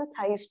करना है अपने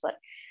थाइस पर.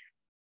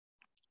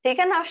 ठीक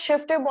है. Now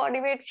shift your body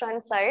weight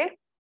front side.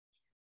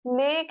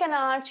 Make an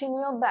arch in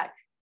your back.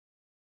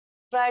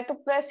 Try to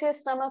press your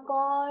stomach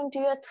on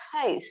to your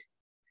thighs.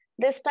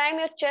 This time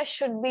your chest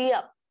should be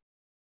up.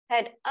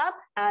 Head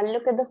up and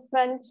look at the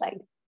front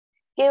side.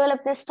 केवल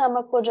अपने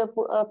stomach को जो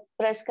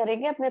press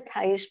करेंगे अपने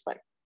thighs पर.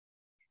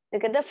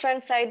 Look at the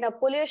front side. Now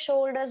pull your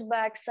shoulders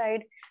back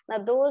side. Now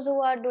those who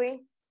are doing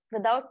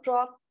without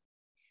prop,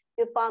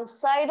 your palm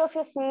side of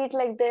your feet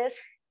like this.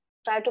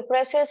 Try to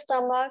press your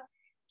stomach.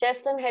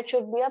 Chest and head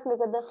should be up.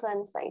 Look at the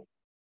front side.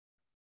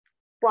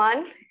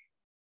 1,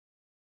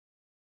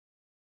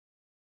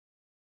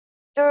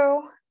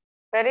 2.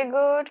 Very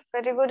good.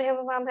 Very good. Have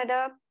a palm head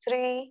up.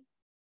 3,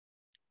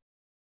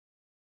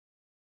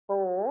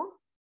 4,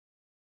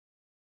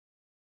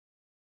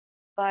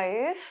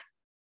 5,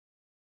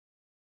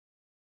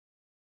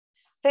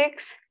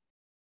 6,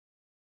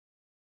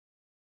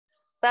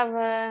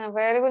 7.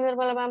 Very good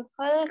Nirmala ma'am.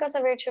 हल्का सा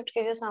weight shift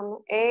कीजिए सामने.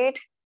 8,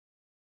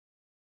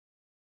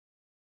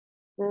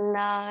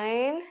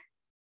 9.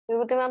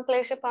 Vibhuti ma'am,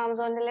 place your palms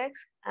on the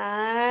legs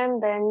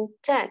and then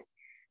 10.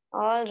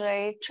 All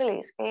right,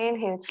 release.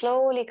 Inhale,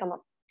 slowly come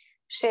up.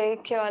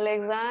 Shake your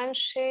legs and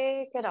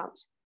shake your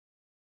arms.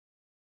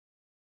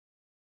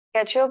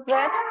 Catch your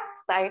breath.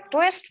 Side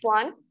twist.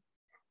 1,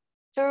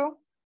 2,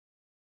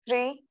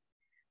 3,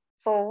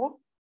 4,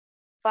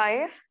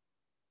 5,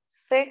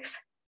 6,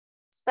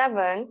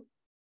 7,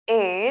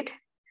 8,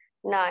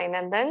 9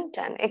 and then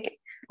 10. Okay.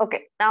 Okay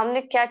हमने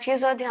क्या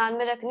चीज और ध्यान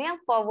में रखनी है.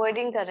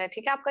 Forwarding कर रहे हैं.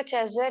 ठीक है. आपका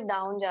चेस्ट जो है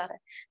डाउन जा रहा है.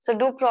 So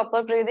do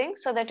proper breathing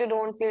so that you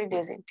don't feel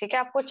डिजी. ठीक है.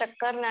 आपको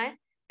चक्कर ना आए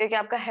क्योंकि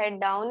आपका हेड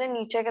डाउन है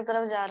नीचे की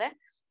तरफ जा रहा है.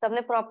 तो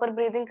आपने प्रॉपर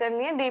ब्रीदिंग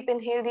करनी है. डीप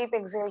इनहेल डीप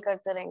एक्सहेल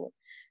करते रहेंगे.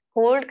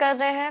 होल्ड कर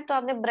रहे हैं तो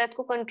आपने ब्रेथ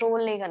को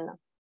कंट्रोल नहीं करना.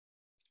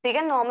 ठीक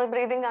है. नॉर्मल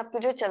ब्रीदिंग आपकी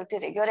जो चलती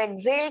रहेगी और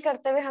एक्सहेल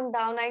करते हुए हम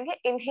डाउन आएंगे.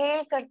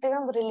 इनहेल करते हुए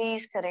हम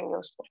रिलीज करेंगे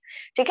उसको.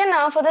 ठीक है.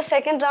 Now for the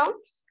second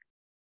round.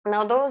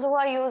 Now those who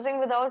are using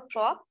without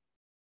prop,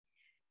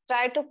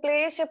 try to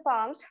place your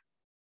palms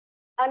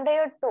under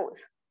your toes.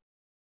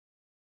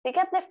 ठीक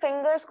है. अपने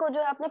फिंगर्स को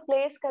जो आपने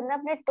प्लेस करना है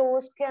अपने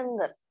टोज के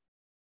अंदर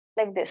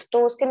लाइक दिस.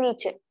 टोज के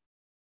नीचे.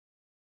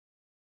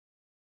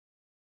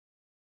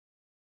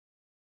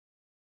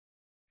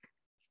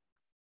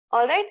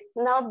 All right,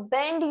 now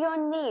bend your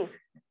knees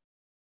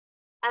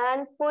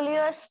and pull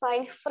your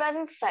spine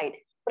front side.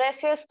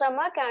 Press your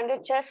stomach and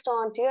your chest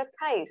onto your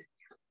thighs.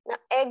 Now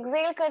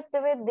exhale करते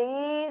हुए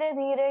धीरे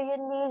धीरे your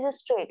knees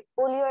straight.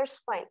 Pull your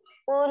spine.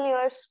 Pull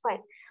your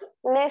spine.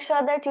 Make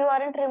sure that you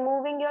aren't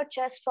removing your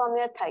chest from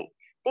your thigh.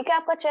 ठीक है,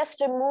 आपका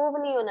chest remove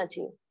नहीं होना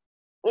चाहिए.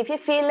 If you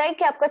feel like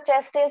कि आपका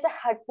chest ऐसे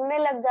हटने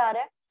लग जा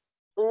रहा है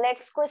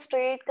legs को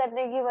straight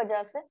करने की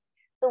वजह से,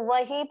 तो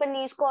वहीं पर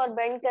knees को और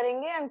bend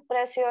करेंगे and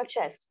press your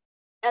chest.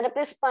 और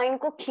अपने spine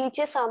को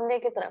खींचे सामने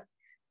की तरफ.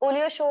 Pull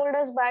your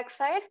shoulders back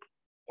side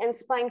and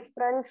spine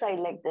front side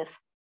like this.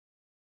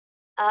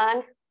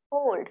 And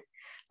hold.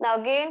 Now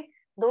again,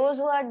 those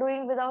who are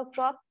doing without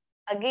prop,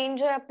 again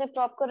जो है अपने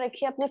prop को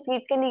रखिए अपने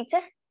feet के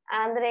नीचे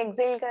and then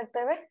exhale करते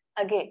हुए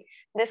again.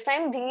 This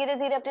time धीरे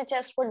धीरे अपने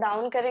chest को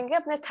down करेंगे,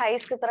 अपने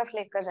thighs की तरफ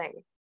लेकर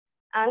जाएंगे.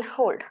 And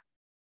hold.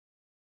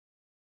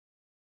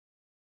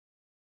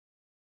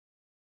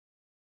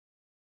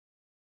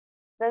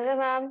 वैसे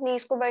मैम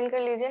knees को bend कर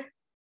लीजिए.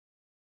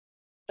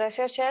 Press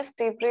your chest,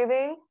 deep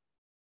breathing.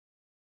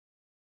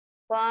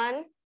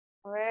 One.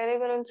 Very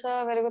good,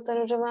 Unsa. Very good,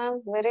 Tanuja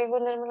ma'am. Very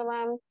good, Nirmala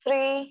ma'am.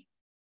 3.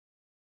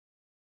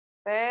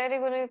 Very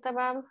good, Nita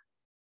ma'am.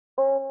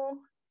 4.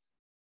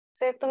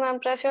 6, ma'am.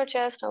 Press your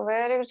chest.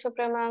 Very good,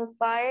 Supreme ma'am.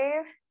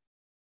 5.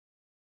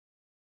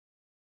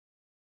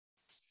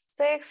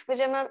 6.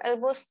 Vijay ma'am.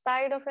 Elbows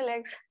side of your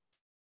legs.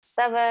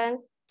 7.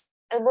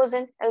 Elbows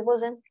in.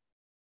 Elbows in.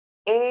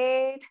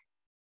 8.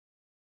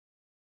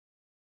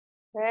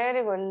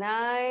 Very good.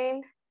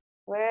 9.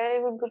 Very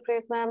good,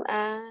 Gurpreet ma'am.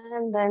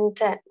 And then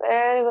 10.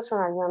 Very good,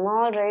 Sonal ma'am.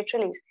 All right,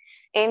 release.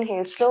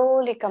 Inhale,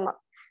 slowly come up.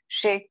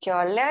 Shake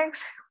your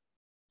legs.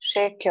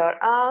 Shake your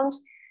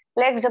arms.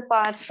 Legs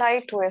apart,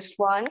 side twist.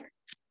 1,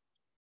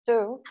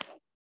 2,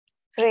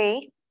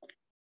 3,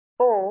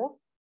 4,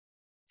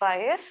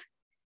 5,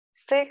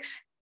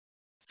 6,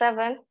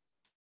 7,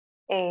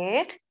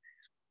 8,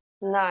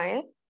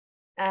 9,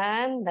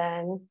 and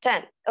then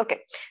 10.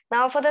 Okay.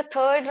 Now for the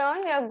third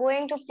round, we are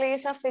going to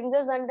place our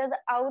fingers under the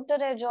outer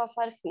edge of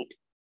our feet.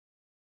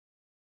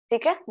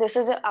 ठीक है? This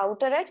is your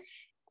outer edge.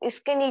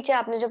 इसके नीचे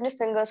आपने जो अपने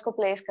fingers को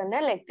place करना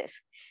है like this.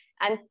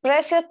 And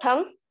press your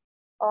thumb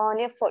on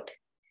your foot.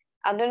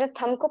 आपने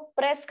thumb को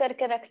press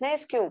करके रखना है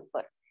इसके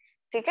ऊपर.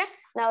 ठीक है?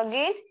 Now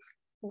again,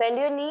 bend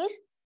your knees,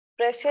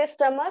 press your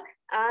stomach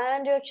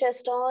and your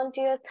chest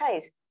onto your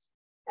thighs.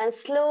 And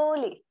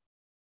slowly,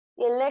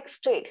 your legs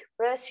straight.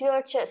 Press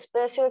your chest,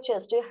 press your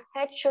chest. Your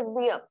head should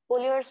be up.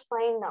 Pull your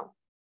spine down.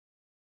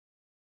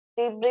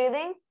 Deep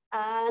breathing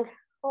and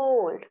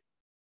hold.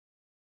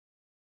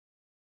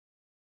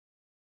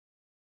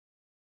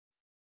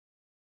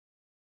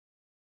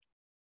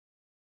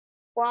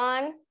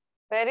 One,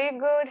 very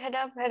good. Head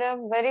up,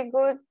 very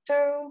good.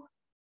 2,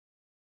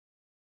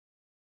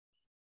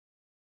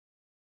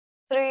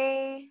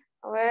 3,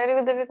 very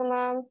good, Devika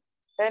ma'am.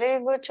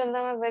 Very good,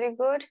 Chanda ma'am, very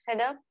good.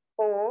 Head up.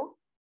 4,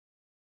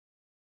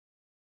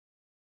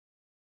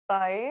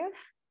 5,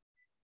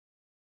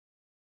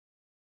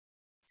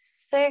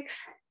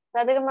 6.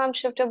 Radhika ma'am,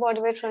 shift your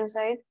body weight front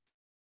side.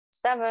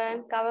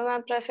 7. Kavya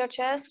ma'am, press your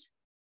chest.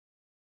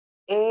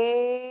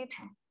 8.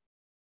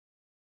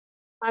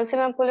 Mansi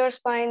ma'am, pull your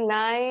spine.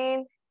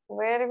 9.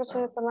 Very good,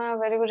 Sunita ma'am.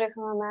 Very good, Rekha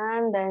ma'am.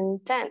 And then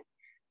 10.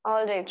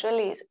 All right,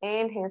 release.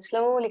 Inhale,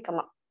 slowly come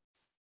up.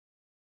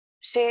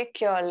 Shake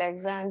your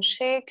legs and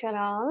shake your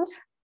arms.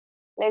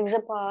 Legs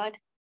apart.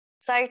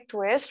 Side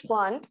twist.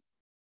 1,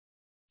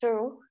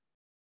 2,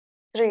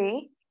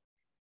 3,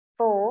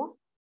 4,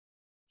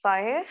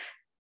 5,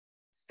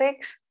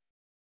 6,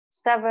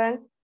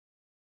 7,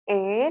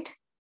 8,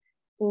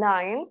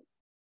 9,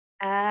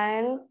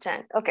 and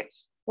 10. Okay.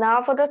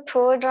 Now for the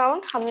third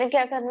round, हमने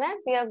क्या करना है?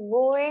 We are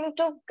going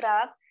to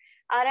grab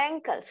our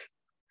ankles.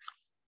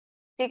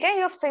 ठीक है?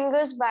 Your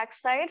fingers back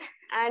side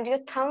and your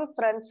thumb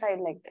front side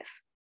like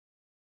this.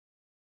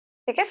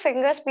 ठीक है?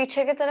 Fingers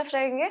पीछे की तरफ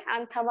रहेंगे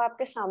and thumb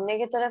आपके सामने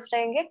की तरफ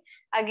रहेंगे.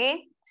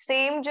 Again,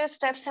 same जो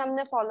steps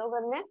हमने follow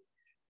करने हैं.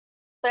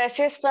 Press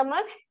your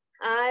stomach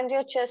and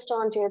your chest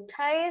onto your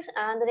thighs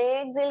and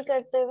then exhale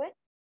करते हुए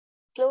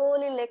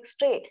slowly leg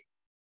straight.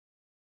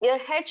 Your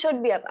head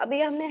should be up. अभी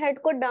हमने head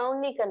को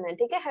down नहीं करना है,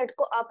 ठीक है? Head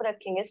को up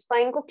रखेंगे.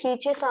 Spine को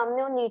खींचे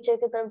सामने और नीचे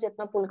की तरफ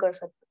जितना pull कर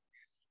सकते.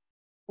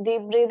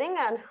 Deep breathing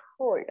and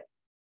hold.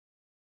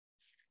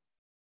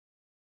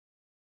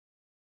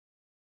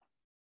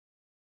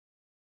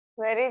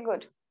 Very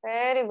good.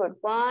 Very good.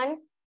 1.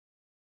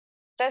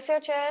 Press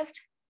your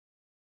chest.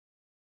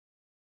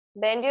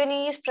 Bend your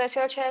knees. Press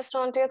your chest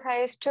onto your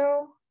thighs.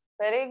 2.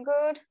 Very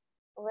good.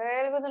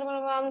 Very good,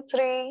 ma'am.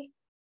 3.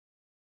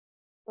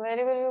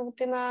 Very good,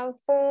 Yubti ma'am.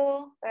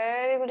 4.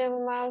 Very good,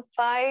 ma'am.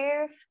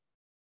 5.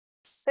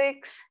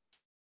 6.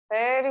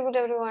 Very good,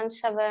 everyone.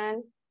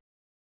 7.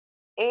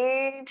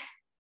 8.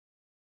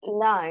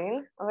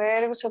 9.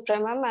 Very good,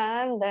 Suprema ma'am.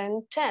 And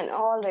then 10.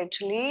 All right,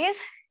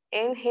 release.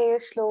 Inhale,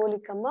 slowly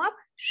come up.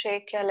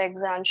 Shake your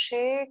legs and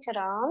shake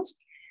your arms.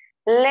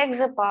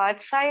 Legs apart,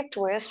 side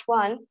twist.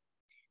 1,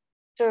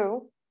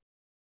 2,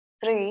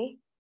 3,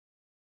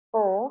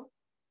 4,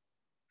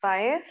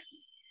 5,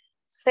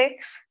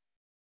 6,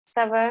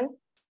 7,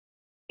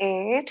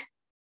 8,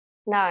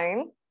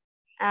 9,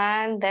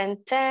 and then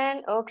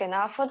 10. Okay,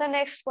 now for the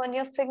next one,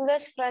 your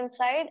fingers front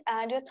side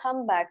and your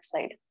thumb back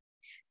side.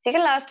 ठीक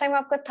है, last time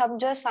आपका thumb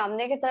जो है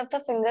सामने की तरफ था,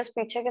 fingers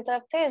पीछे की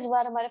तरफ थे. इस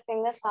बार हमारे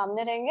फिंगर्स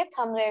सामने रहेंगे,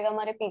 थंब रहेगा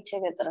हमारे पीछे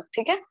की तरफ.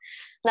 ठीक है.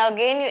 Now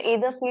again you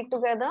either feet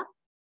together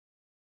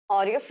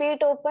or your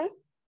feet open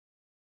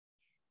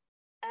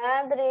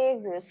and then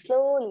exhale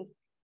slowly,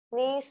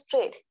 knees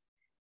straight,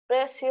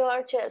 press your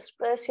chest,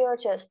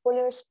 pull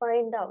your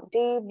spine down,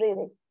 deep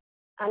breathing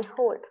and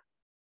hold.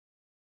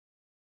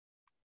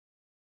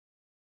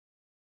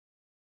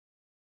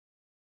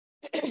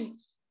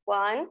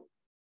 One,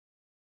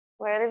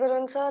 very good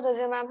answer.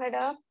 Raise your ma'am head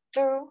up.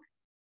 Two,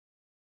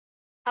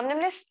 हमने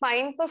अपने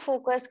spine पर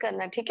focus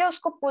करना है. ठीक है,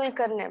 उसको पुल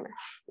करने में.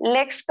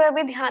 लेग्स पे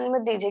अभी ध्यान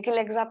मत दीजिए कि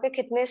लेग्स आपके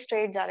कितने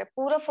स्ट्रेट जा रहे हैं.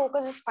 पूरा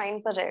फोकस स्पाइन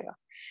पर रहेगा.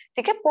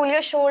 ठीक है, pull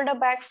your shoulder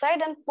back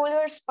side and pull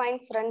your spine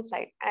front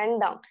side and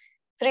down.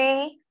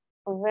 3,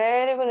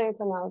 very good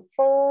Neeta ma'am.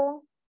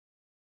 4,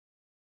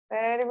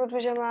 very good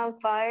Vijay ma'am.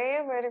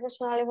 5, very good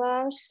Sonali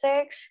ma'am.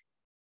 6,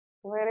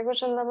 very good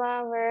Chanda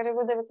ma'am. Very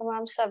good Devika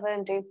ma'am.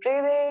 7, deep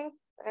breathing.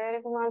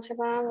 Very good Mansi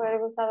ma'am. Very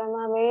good Kara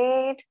ma'am.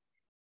 8,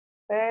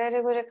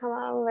 very good Rekha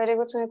ma'am. Very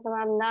good Sunita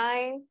ma'am.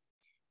 9,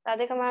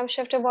 Radhika ma'am,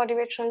 shift your body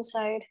weight front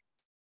side.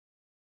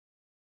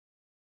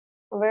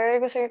 Very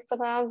good, Sunita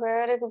ma'am.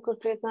 Very good,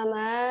 Gurpreet ma'am.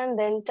 And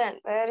then 10.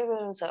 Very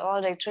good, answer.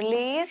 All right,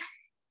 release.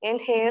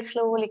 Inhale,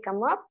 slowly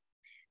come up.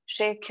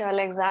 Shake your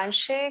legs and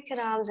shake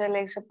your arms and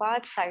legs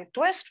apart. Side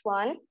twist.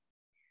 1,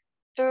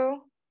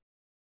 2,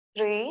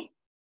 3,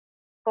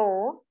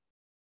 4,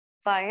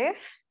 5,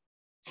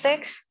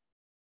 6,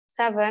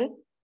 7,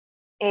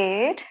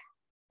 8,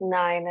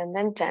 9, and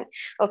then 10.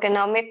 Okay,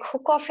 now make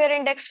hook of your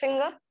index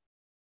finger.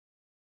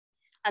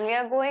 And we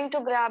are going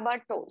to grab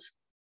our toes.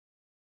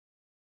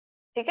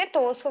 ठीक है,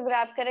 toes को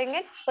grab करेंगे.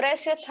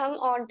 Press your thumb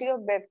on to your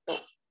big toe.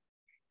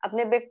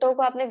 अपने big toe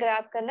को आपने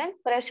grab करना है.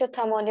 Press your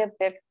thumb on your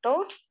big toe.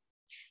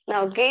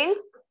 Now again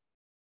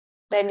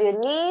bend your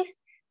knee,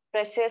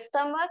 press your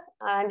stomach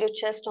and your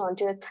chest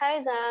onto your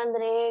thighs and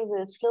then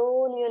exhale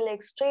slowly, your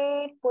legs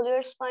straight, pull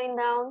your spine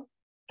down,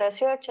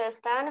 press your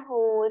chest and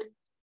hold.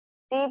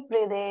 Deep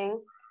breathing.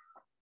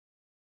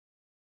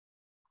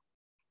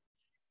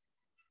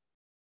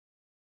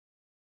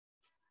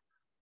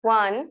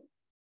 One,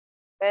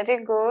 very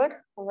good,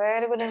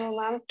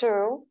 ma'am.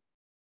 2,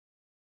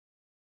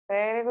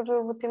 very good,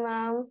 Vibhuti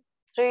ma'am.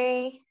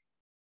 3,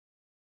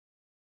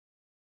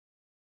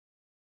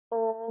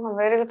 4,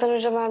 very good,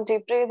 Tanuja ma'am.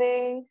 Deep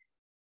breathing.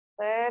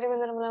 Very good,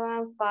 Nirmala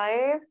ma'am.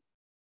 5,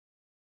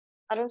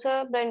 Arun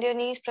sir, bend your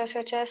knees, press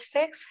your chest.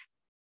 6,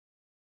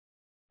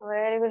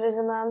 very good,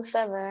 Rizal ma'am.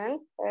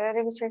 7,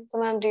 very good, Sikta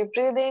ma'am. Deep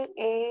breathing.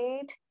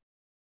 8,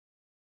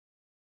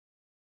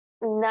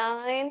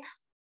 9,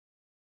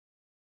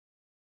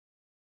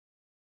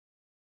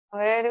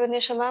 very good,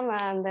 Nisha ma'am.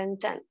 And then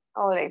 10.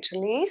 All right,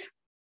 release.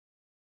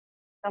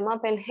 Come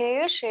up,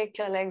 inhale, shake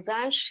your legs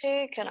and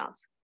shake your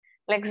arms.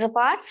 Legs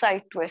apart,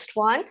 side twist.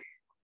 1,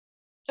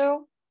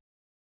 2,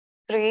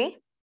 3,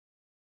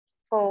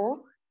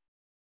 4,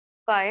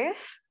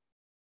 5,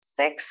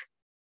 6,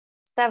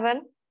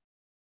 7,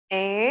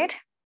 8,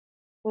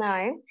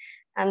 9,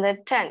 and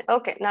then 10.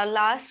 Okay, now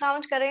last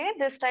round करेंगे.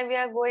 This time we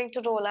are going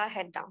to roll our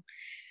head down.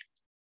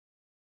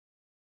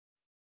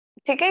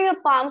 ठीक है, your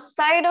palms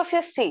side of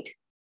your feet.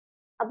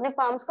 अपने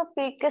palms को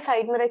feet के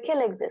side में रखिए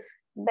like this.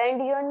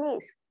 Bend your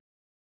knees.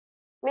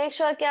 Make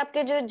sure कि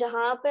आपके जो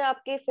जहां पे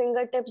आपके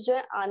फिंगर टिप्स जो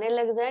है आने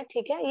लग जाए.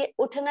 ठीक है, ये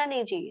उठना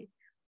नहीं चाहिए,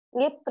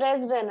 ये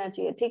प्रेस्ड रहना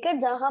चाहिए. ठीक है,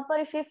 जहां पर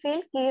इफ यू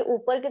फील कि ये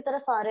ऊपर की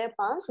तरफ आ रहे हैं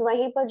पाम्स,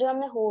 वहीं पर जो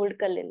हमने होल्ड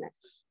कर लेना है.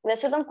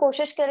 वैसे तो हम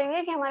कोशिश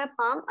करेंगे कि हमारा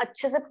पाम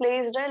अच्छे से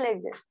प्लेस्ड रहे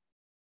लाइक दिस.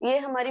 ये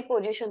हमारी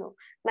पोजीशन हो.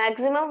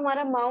 मैक्सिमम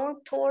हमारा माउंट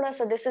थोड़ा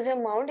सा, दिस इज योर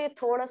माउंट, ये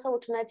थोड़ा सा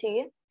उठना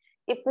चाहिए.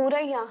 ये पूरा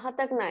यहाँ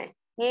तक ना है,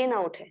 ये ना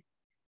उठे.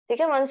 ठीक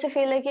है, वन से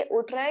फील है कि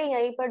उठ रहा है,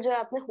 यहीं पर जो है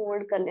आपने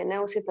होल्ड कर लेना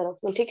है उसी तरफ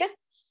में. ठीक है.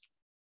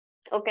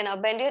 Okay, now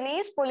bend your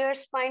knees, pull your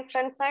spine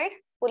front side,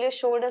 pull your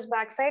shoulders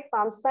back side,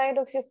 palm side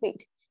of your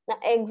feet. Now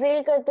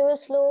exhale करते हुए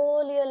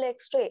slowly your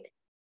legs straight.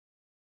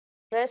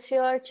 Press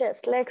your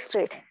chest, legs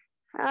straight,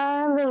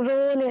 and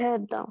roll your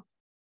head down.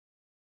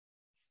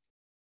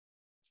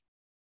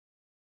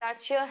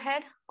 Touch your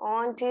head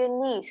onto your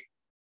knees.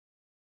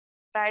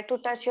 Try to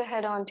touch your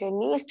head onto your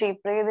knees.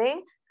 Deep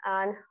breathing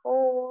and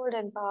hold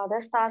and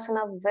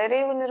Padhastasana.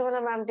 Very good,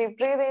 Nirmala ma'am. Deep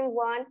breathing.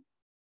 1.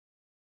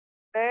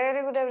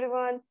 Very good,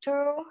 everyone. 2.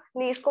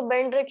 Knees को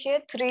bend रखिए.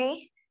 3.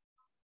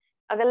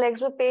 अगर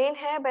legs में pain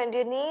है, bend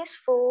your knees.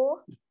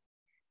 4.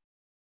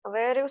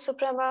 Very good,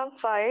 Suprema ma'am.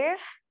 5.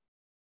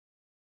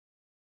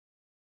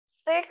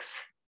 6.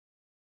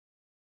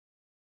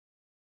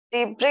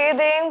 Deep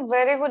breathing.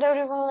 Very good,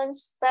 everyone.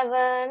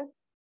 7.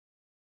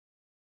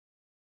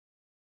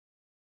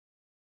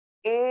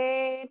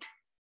 8.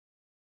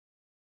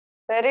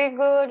 Very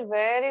good,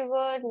 very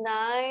good.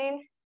 9.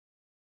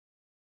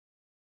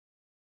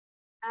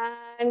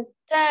 And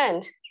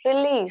 10.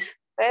 Release.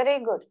 Very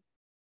good.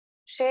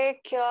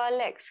 Shake your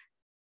legs.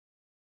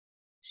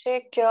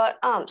 Shake your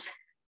arms.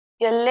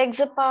 Your legs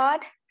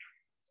apart.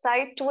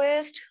 Side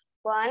twist.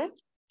 1,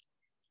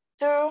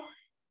 2,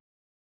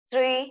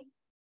 3,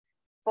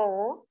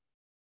 4,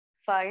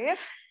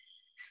 5,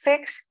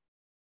 6,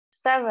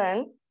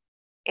 7,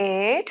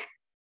 8,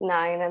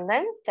 9 and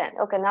then 10.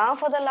 Okay, now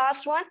for the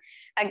last one.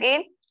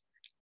 Again,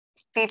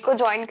 feet को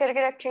join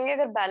करके रखेंगे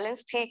अगर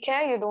balance ठीक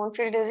है, you don't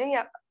feel dizzy,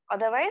 या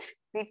otherwise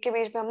feet के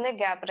बीच में हमने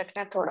gap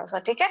रखना है थोड़ा सा,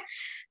 ठीक है?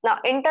 Now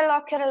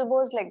interlock your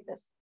elbows like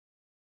this.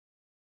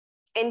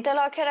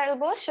 Interlock your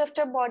elbows, shift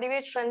your body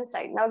weight front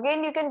side. Now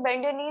again you can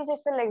bend your knees if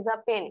your legs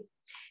are paining.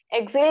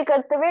 Exhale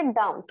करते हुए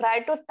down. Try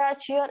to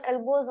touch your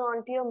elbows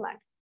onto your mat.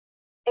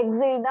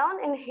 Exhale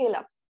down, inhale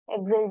up.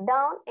 Exhale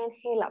down,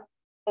 inhale up.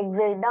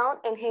 Exhale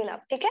down, inhale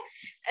up. ठीक है?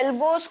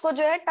 Elbows को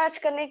जो है touch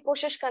करने की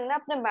कोशिश करना है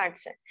अपने mat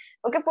से.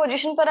 Okay,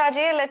 position पर आ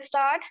जाइए. Let's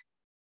start.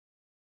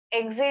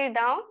 Exhale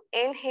down,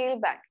 inhale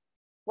back.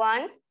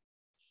 1,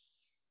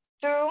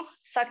 2,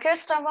 suck your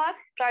stomach.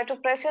 Try to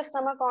press your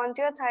stomach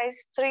onto your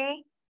thighs.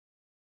 3,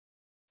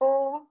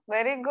 4,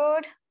 very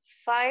good.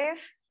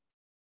 5,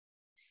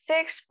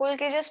 6, pull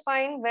कीजिए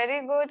spine.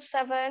 Very good.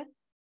 7,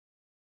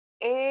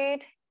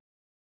 8,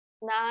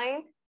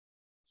 9,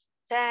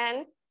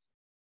 10,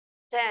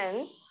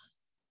 10,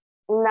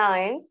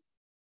 9,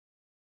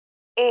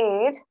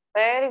 8,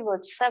 very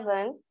good.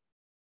 7,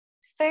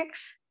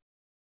 6,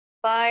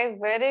 5,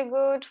 very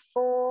good.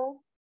 4,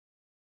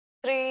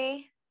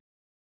 3,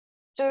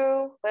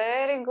 2,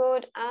 very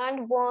good.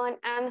 And 1,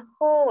 and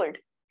hold.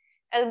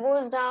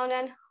 Elbows down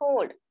and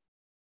hold.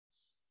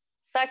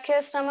 Suck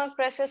your stomach,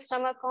 press your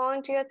stomach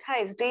onto your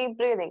thighs. Deep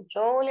breathing.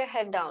 Roll your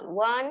head down.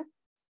 1,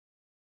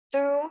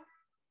 2,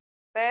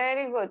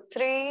 very good.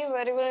 3,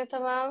 very good,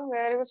 Nitha ma'am.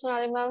 Very good,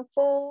 Sonali ma'am.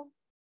 4,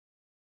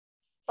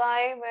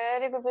 5,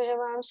 very good, Vijay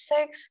ma'am.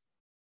 6,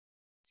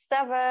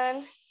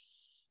 7,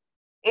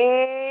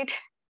 8,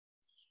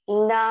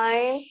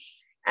 9,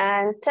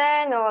 and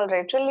 10. All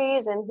right,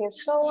 release. Inhale,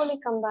 slowly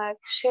come back.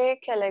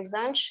 Shake your legs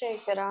and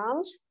shake your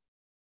arms.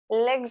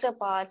 Legs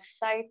apart,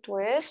 side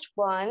twist.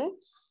 1,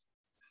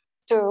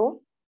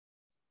 2,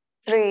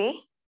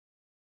 3,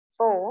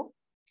 4,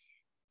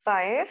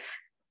 5,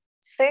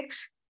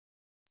 6,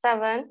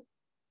 7,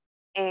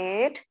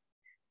 8,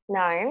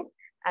 9,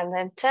 and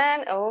then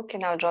 10. Okay,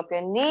 now drop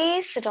your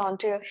knees, sit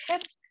onto your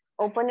hip,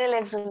 open your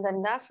legs in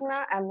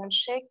Dandasana, and then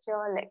shake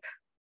your legs.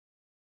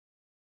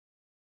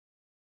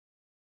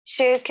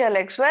 Shake your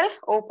legs well.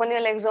 Open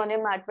your legs on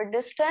your mat with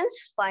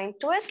distance. Spine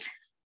twist.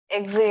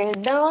 Exhale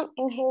down,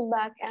 inhale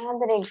back,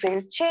 and then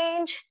exhale.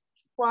 Change.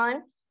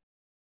 1,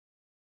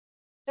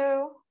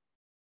 2,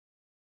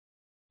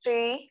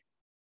 3,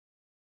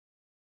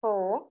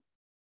 4,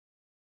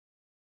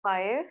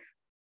 5,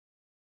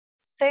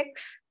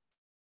 6,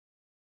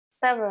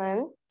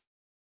 7,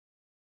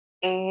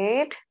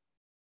 8,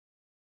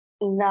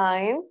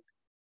 9,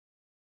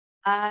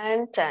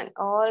 and 10.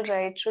 All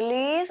right,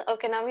 release.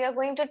 Okay, now we are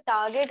going to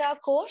target our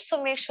core.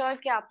 So make sure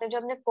कि आपने जो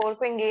अपने core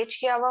को engage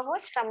किया हुआ हो,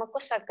 stomach को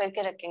suck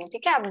करके रखेंगे,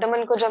 ठीक है?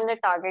 Abdomen को जो हमने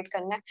target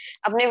करना है,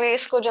 अपने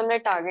waist को जो हमने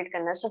target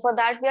करना है. So for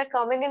that we are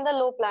coming in the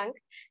low plank.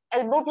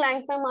 Elbow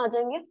plank में हम आ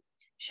जाएंगे.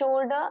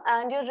 Shoulder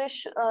and your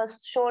wrist,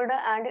 shoulder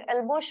and your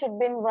elbow should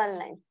be in one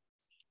line.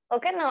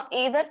 Okay, now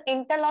either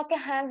interlock your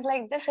hands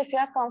like this if you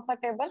are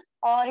comfortable,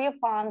 or your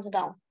palms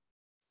down.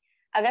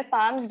 अगर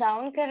palms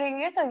down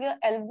करेंगे तो your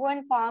elbow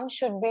and palm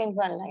should be in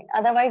one line.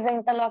 Otherwise,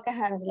 interlock your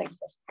hands like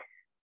this.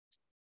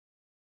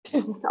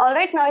 All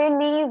right, now your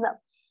knees up.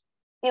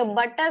 Your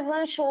buttocks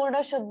and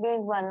shoulder should be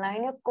in one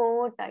line. Your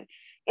core tight.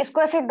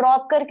 इसको ऐसे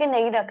drop करके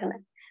नहीं रखना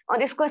है,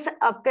 और इसको ऐसे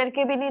up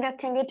करके भी नहीं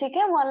रखेंगे, ठीक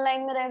है? One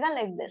line में रहेगा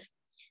like this.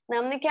 Now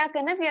हमने क्या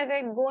करना है? We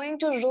are going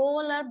to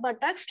roll our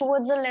buttocks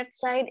towards the left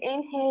side.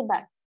 Inhale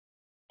back.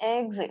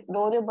 Exhale.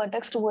 Roll your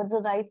buttocks towards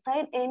the right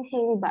side.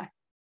 Inhale back.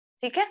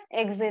 ठीक है?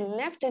 Exhale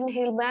left,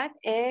 inhale back,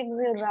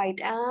 exhale right,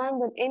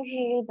 and then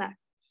inhale back.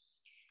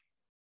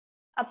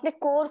 अपने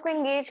core को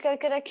engage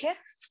करके रखिए,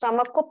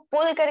 stomach को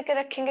पुल करके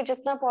रखेंगे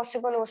जितना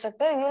पॉसिबल हो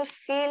सकता है. You will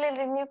feel it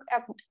in your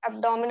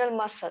abdominal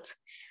muscles.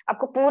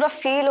 आपको पूरा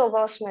फील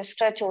होगा उसमें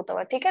स्ट्रेच होता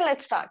हुआ, ठीक है?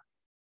 Let's start.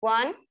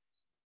 1,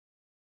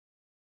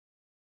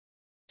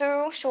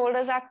 2,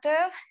 shoulders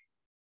active.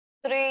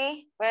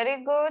 3, very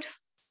good.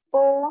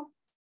 4,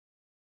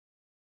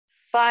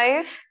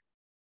 5,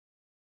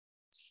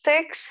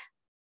 6,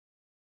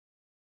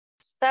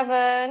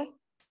 7,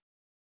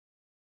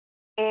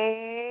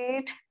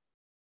 8,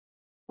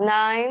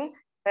 9,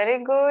 very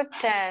good.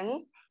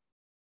 10,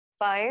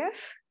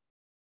 5,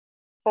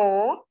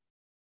 4,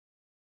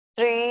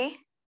 3,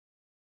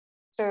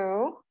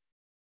 2,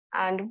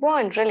 and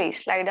 1.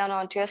 Release. Lie down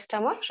onto your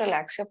stomach.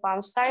 Relax your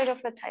palms side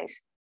of your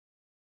thighs.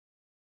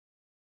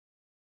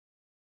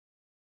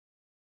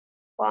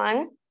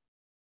 1,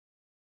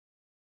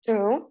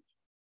 2,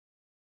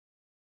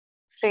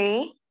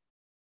 3,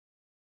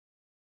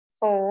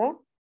 4,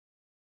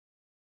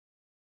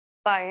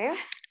 5.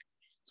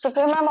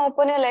 Supreme ma'am,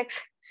 open your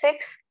legs.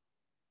 6,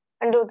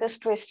 and do this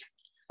twist.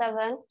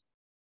 7,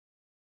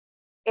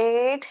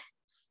 8,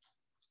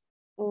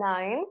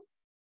 9,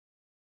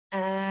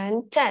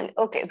 and 10.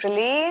 Okay,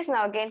 release.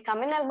 Now again,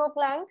 come in elbow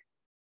plank.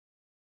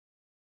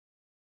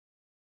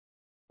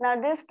 Now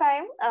this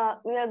time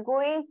we are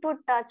going to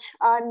touch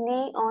our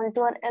knee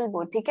onto our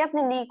elbow. ठीक है,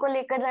 अपने knee को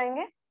लेकर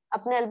जाएंगे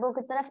अपने elbow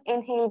की तरफ.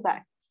 Inhale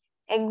back,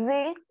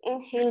 exhale,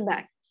 inhale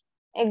back,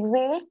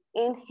 exhale,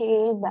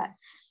 inhale back.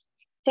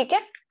 ठीक है,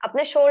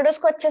 अपने shoulders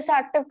को अच्छे से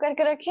active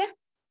करके रखिए.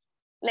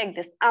 Like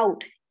this,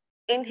 out,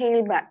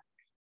 inhale back,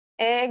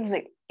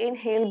 exhale,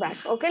 inhale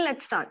back. Okay,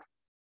 let's start.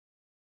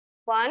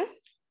 1,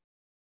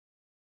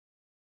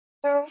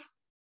 2,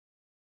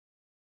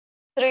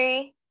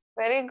 3,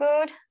 very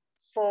good.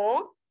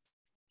 4,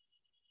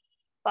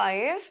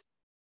 5,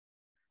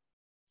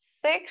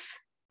 6,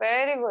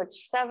 very good.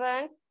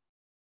 7,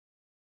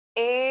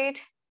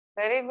 8,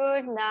 very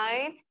good.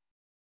 9,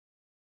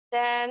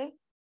 10,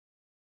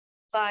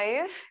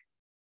 5,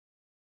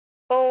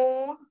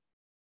 4,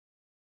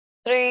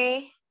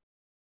 3,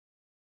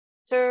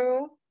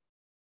 2,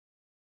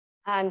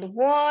 and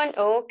 1.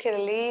 Okay,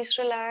 release,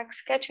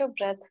 relax, catch your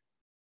breath.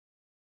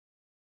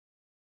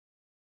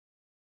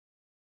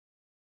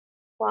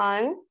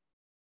 1,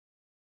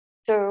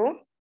 2,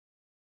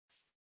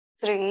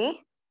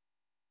 3,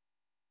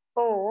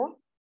 4,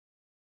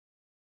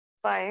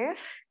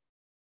 5,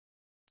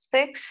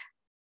 6,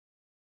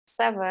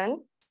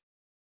 7,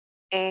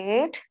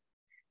 8,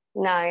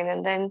 9,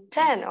 and then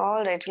 10.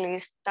 All right,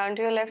 release. Turn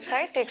to your left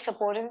side, take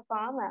support in your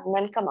palm, and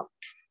then come up.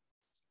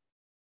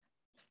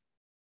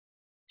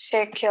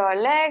 Shake your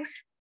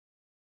legs.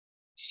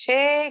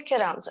 Shake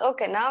your arms.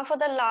 Okay, now for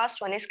the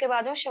last one. इसके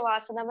बाद में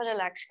शवासना में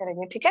relax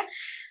करेंगे, ठीक है?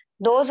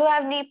 Those who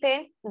have knee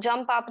pain,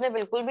 jump आपने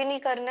बिल्कुल भी नहीं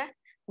करना है.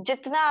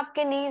 जितना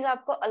आपके knees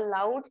आपको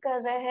allowed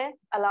कर रहे हैं,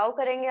 allow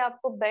करेंगे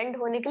आपको bend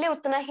होने के लिए,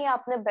 उतना ही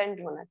आपने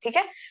bend होना, ठीक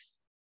है?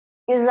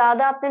 ये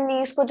ज्यादा अपने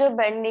knees को जो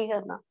bend नहीं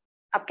करना.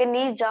 आपके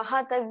knees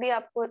जहां तक भी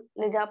आपको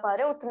ले जा पा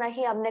रहे हो, उतना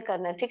ही आपने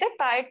करना है, ठीक है?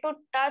 Try to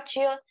touch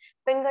your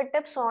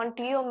fingertips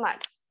onto your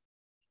mat.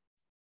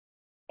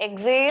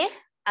 Exhale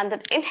and then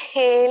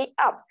inhale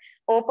up.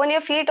 Open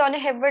your feet on a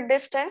hip width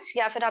distance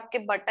या फिर आपके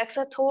बटक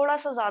से थोड़ा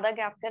सा ज्यादा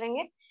गैप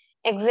करेंगे.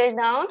 Exhale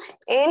down,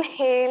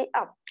 inhale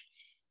up.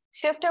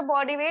 Shift your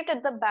body weight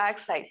at the back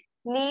side.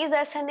 Knees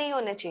ऐसे नहीं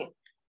होने चाहिए.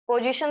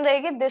 Position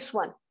रहेगी this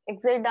one.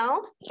 Exhale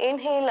down,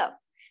 inhale up.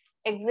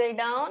 Exhale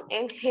down,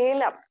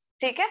 inhale up.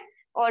 ठीक है?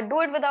 और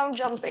do it without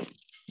jumping.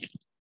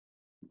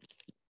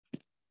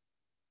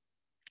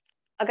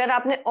 अगर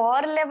आपने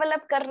और लेवल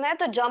अप करना है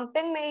तो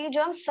जंपिंग में ही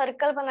जो हम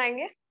सर्कल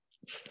बनाएंगे.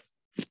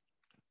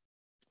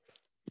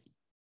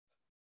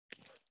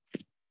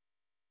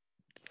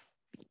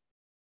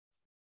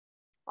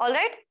 All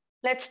right,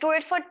 let's do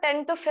it for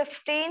 10 to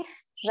 15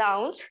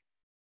 rounds.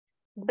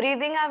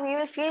 Breathing up, we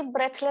will feel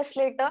breathless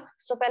later.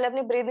 So पहले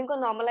अपनी breathing को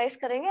normalize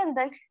करेंगे and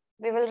then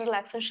we will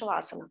relax in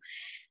shavasana.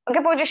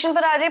 Okay, position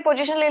पर आ जाइए.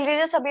 Position ले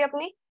लीजिए सभी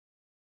अपनी.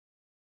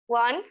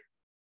 1,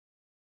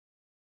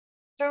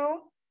 2,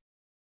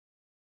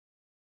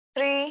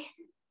 3.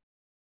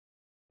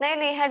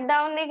 नहीं, head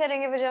down नहीं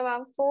करेंगे विजय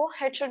ma'am. 4,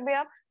 head should be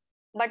up.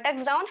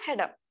 Buttocks down,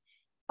 head up.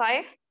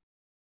 5.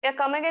 या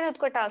come again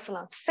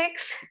Utkatasana.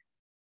 6,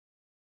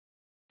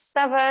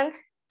 7,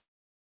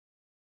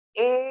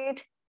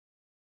 8,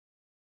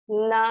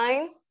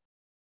 9,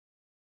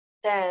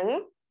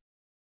 10,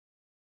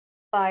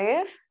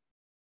 5,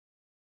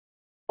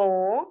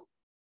 4,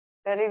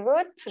 very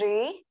good,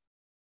 3,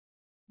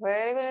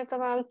 very good,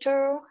 Ma'am,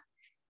 2,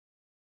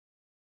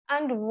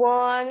 and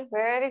 1,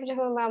 very good,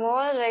 ma'am.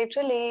 All right,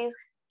 release.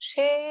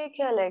 Shake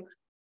your legs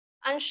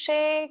and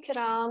shake your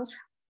arms.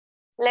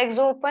 Legs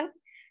open.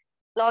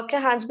 Lock your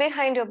hands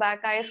behind your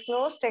back, eyes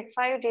closed. Take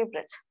 5 deep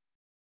breaths.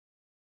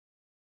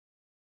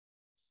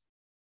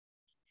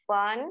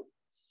 1,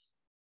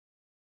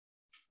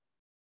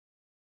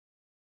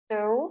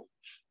 2,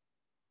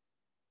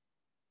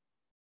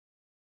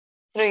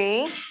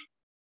 3,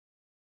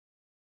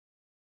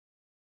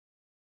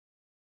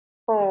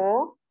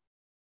 4,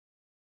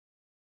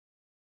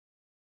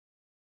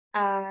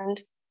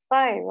 and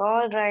 5.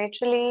 All right,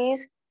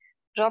 release.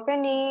 Drop your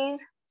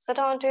knees, sit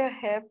onto your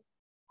hip,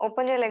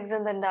 open your legs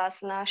in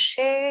Dandasana,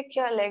 shake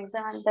your legs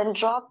and then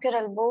drop your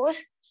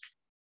elbows.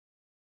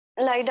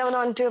 Lie down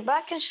onto your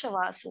back in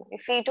Shavasana. Your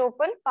feet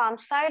open, palm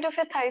side of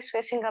your thighs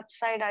facing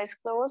upside, eyes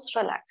closed,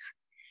 relax.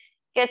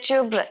 Get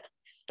your breath.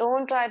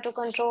 Don't try to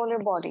control your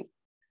body.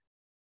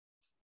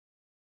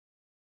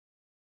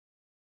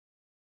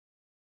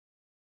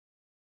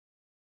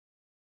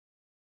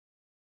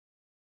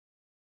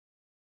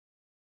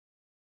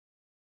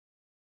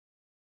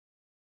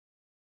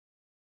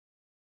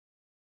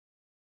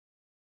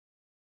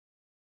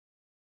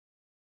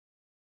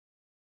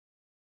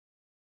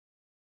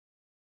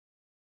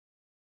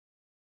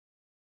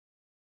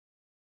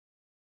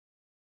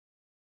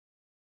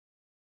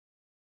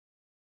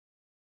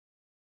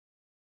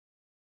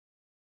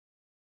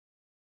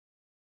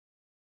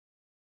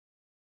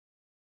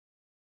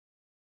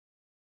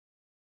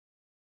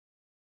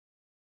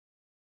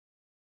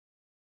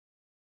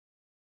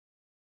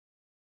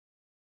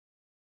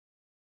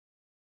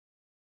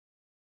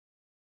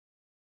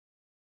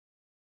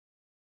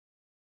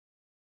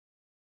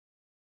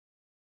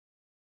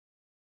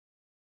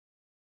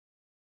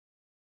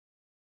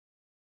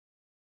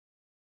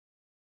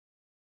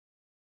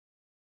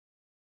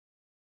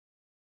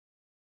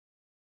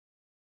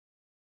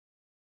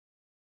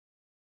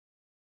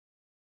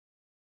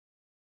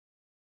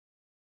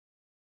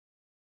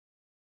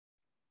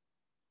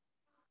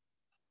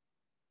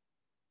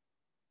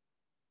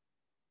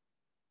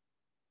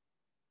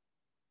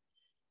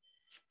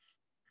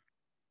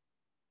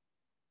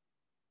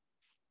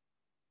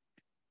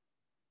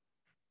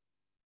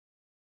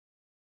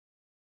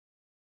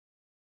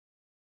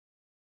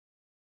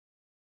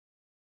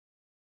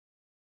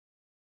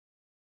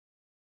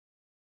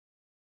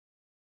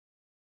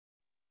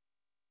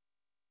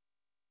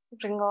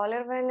 Bring all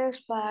your awareness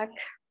back.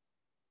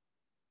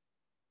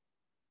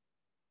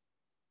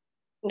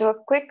 Do a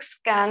quick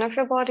scan of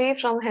your body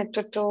from head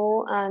to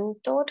toe, and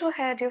toe to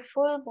head, your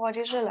full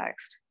body is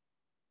relaxed.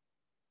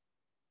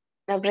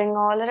 Now bring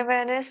all your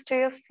awareness to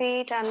your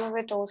feet and move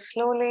your toes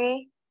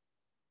slowly.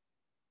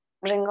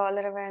 Bring all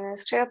your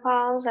awareness to your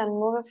palms and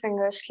move your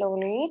fingers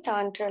slowly.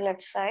 Turn to your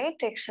left side.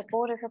 Take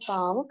support of your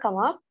palm. Come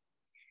up.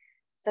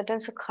 Sit in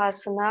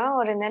Sukhasana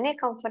or in any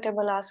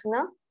comfortable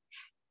asana.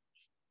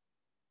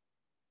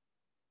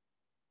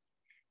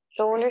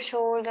 Roll your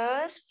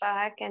shoulders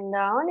back and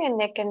down. Your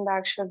neck and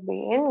back should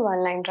be in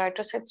one line. Try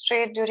to sit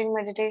straight during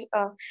meditation,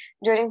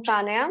 during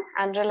pranayama,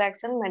 and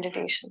relax in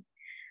meditation.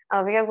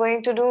 We are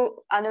going to do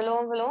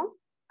अनुलोम विलोम.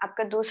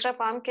 आपका दूसरा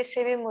palm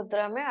किसी भी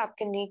मुद्रा में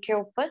आपके नी के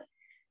ऊपर,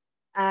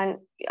 and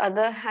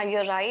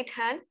your right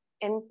hand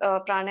in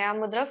pranayama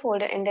mudra.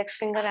 Fold your index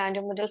finger and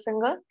your middle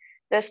finger.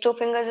 Rest two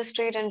fingers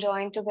straight and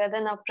join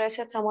together. Now press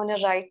your thumb on your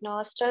right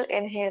nostril.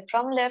 Inhale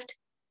from left.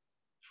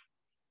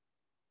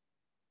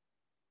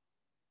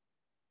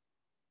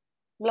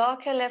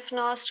 Block your left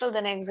nostril,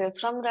 then exhale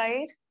from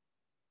right.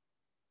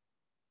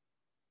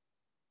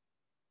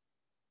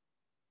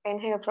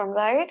 Inhale from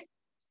right.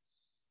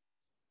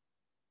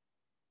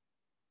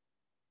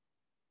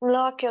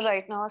 Block your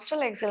right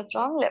nostril, exhale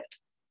from left.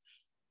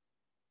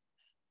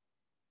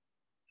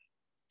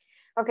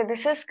 Okay,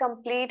 this is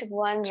complete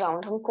one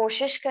round. हम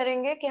कोशिश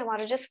करेंगे कि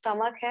हमारा जो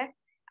stomach है,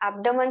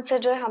 abdomen से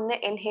जो है हमने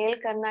इनहेल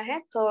करना है,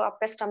 तो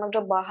आपका स्टमक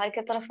जो बाहर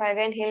की तरफ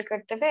आएगा इनहेल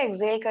करते हुए,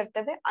 एक्सहेल करते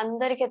हुए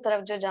अंदर की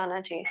तरफ जो जाना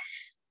चाहिए.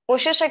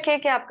 कोशिश रखिए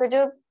कि आपका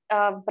जो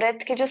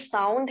ब्रेथ की जो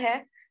साउंड है,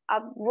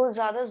 अब वो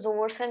ज्यादा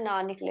जोर से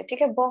ना निकले.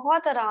 ठीक है,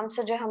 बहुत आराम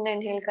से जो हमने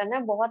इनहेल करना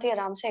है, बहुत ही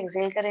आराम से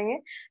एक्सहेल करेंगे.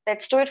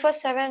 Let's do it for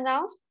 7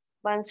 rounds.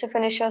 Once you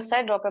finish your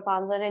side, drop your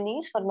palms on your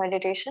knees for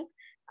meditation.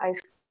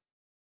 Eyes.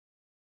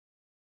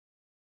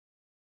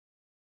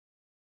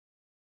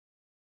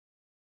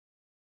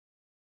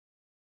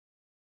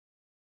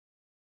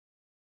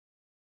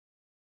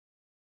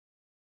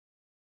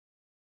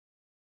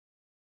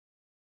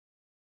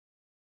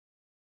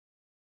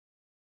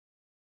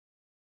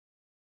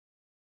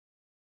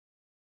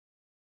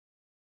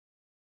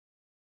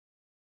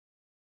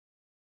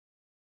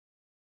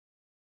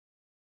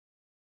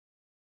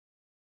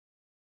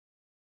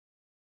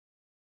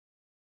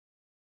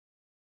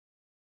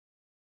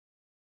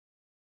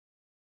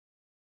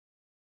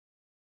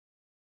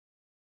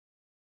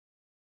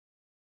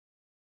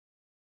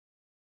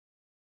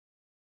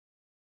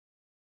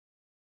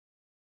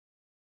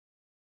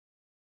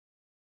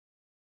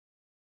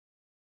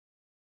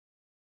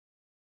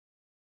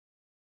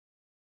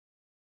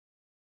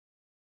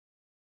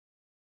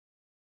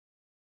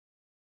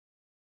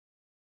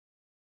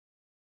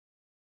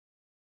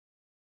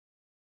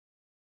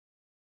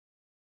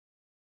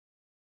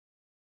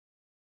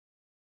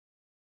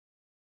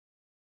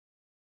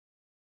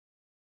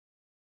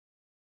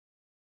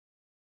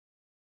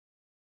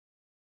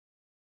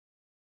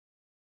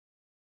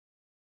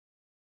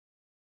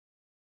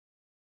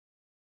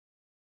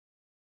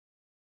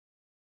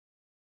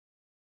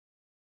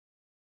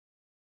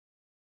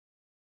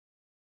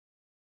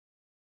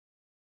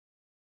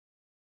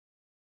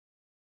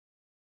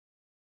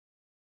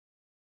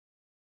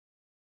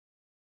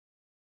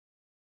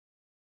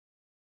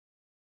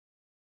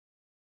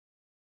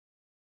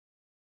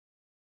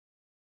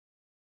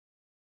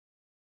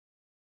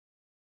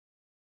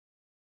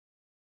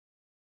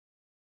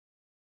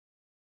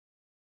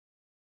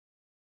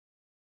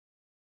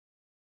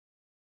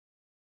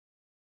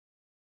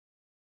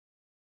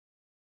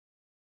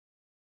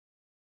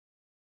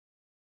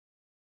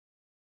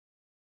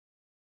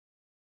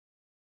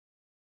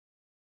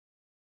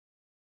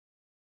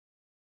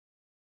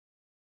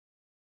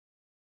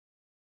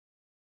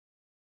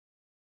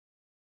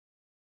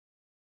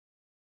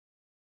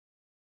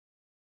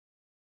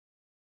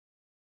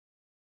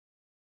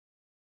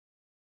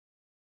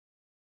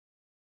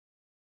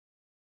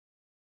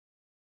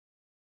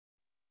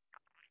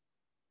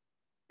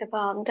 The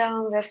palm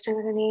down, resting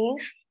on the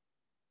knees.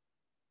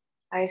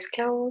 Eyes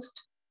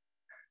closed.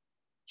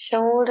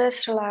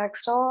 Shoulders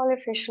relaxed. All your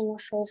facial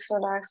muscles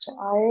relaxed.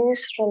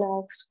 Eyes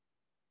relaxed.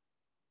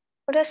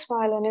 Put a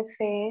smile on your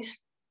face.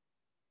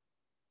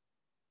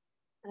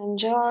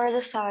 Enjoy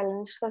the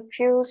silence for a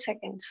few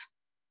seconds.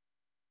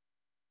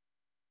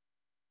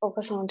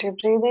 Focus on your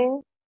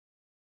breathing.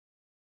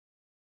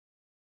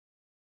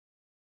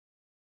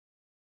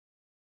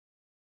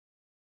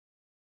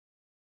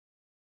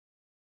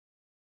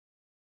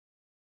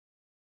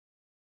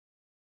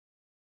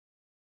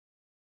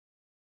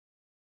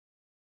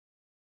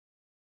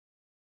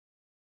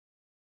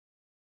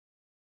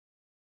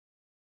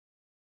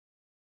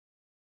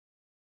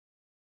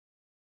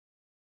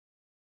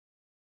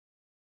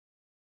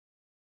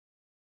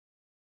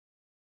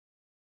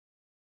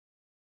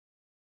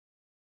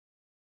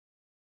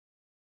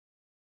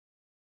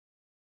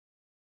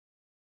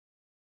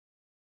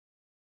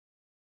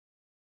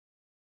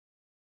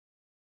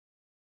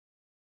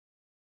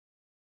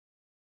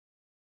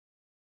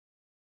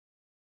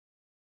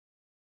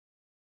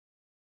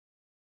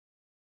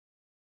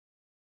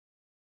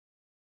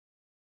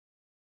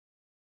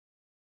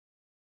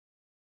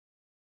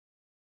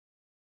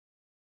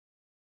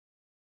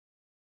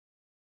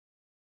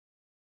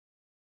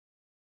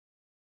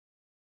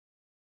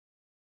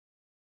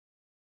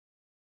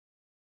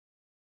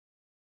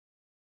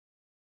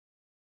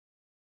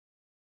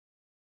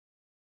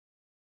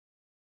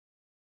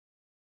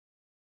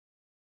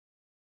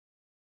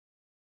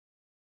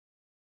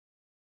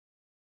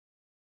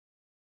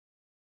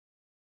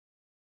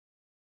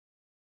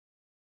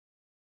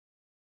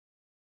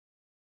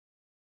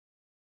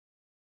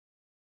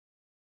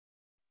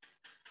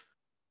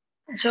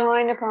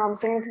 Join your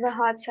palms into the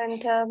heart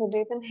center. With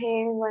deep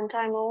inhale, 1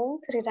 time Om,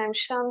 3 times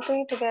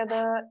Shanti.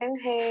 Together,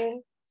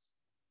 inhale.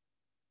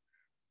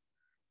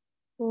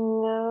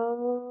 No.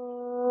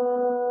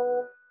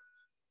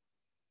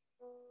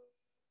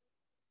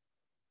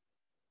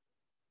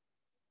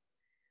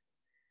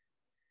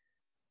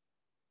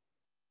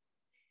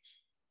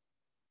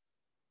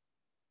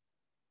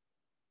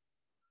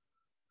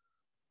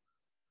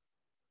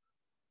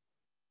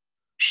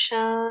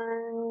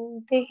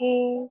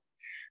 Shanti,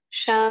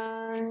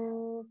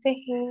 Shanti,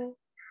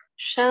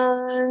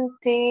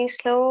 Shanti.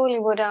 Slowly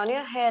go down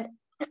your head.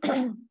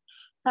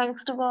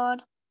 Thanks to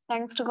God.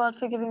 Thanks to God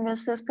for giving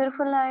us this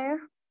beautiful life.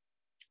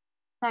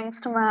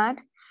 Thanks to Matt.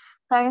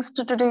 Thanks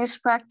to today's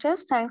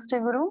practice. Thanks to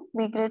Guru.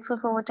 Be grateful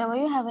for whatever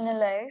you have in your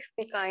life.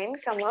 Be kind.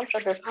 Come up,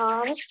 rub your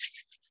palms.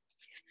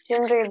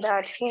 Generate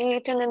that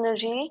heat and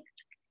energy.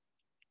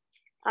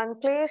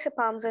 And place your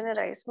palms on your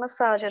eyes.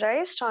 Massage your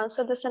eyes.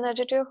 Transfer this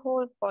energy to your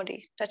whole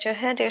body. Touch your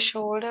head, your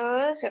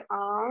shoulders, your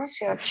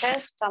arms, your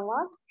chest,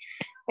 stomach,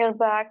 your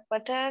back,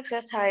 buttocks,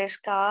 your thighs,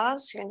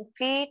 calves, your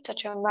feet.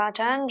 Touch your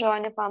mat and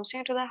join your palms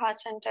into the heart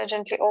center.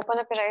 Gently open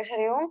up your eyes.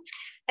 Hari Om.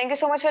 Thank you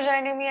so much for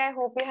joining me. I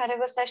hope you had a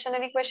good session.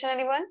 Any question,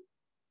 anyone?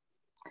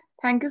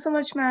 Thank you so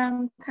much,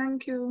 ma'am.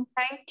 Thank you.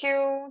 Thank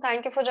you.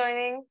 Thank you for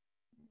joining.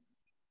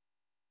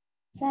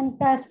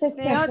 Fantastic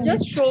Yeah, session.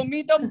 just show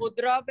me the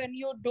mudra when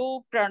you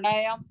do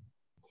pranayam.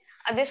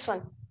 This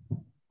one.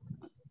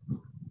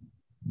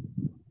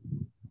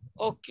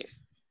 Okay.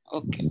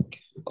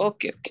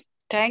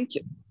 Thank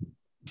you.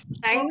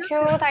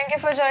 Thank you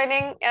for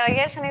joining.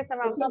 Yes, Anita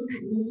ma'am.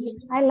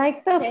 I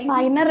like the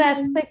finer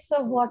aspects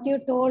of what you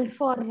told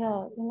for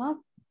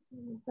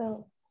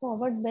the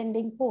forward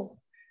bending pose.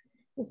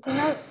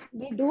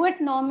 We do it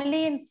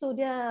normally in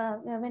Surya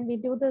when we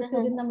do the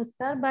Surya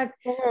Namaskar, but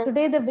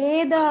today the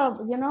way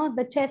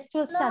the chest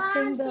was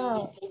touching the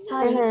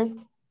thighs, it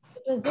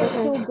was just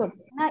too good.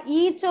 Now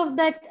each of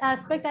that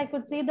aspect, I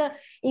could see the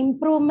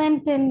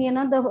improvement in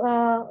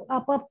the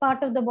upper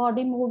part of the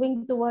body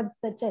moving towards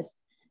the chest.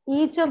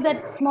 Each of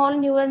that small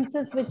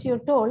nuances which you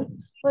told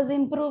was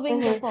improving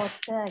the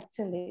posture.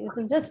 Actually, it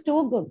was just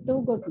too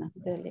good now,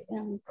 really.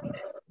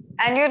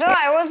 And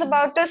I was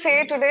about to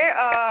say today,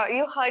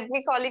 you heard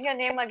me calling your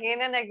name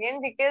again and again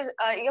because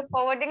your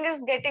forwarding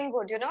is getting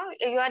good.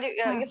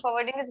 Your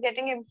forwarding is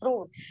getting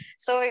improved.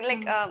 So,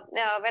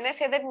 when I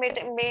say that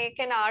make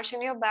an arch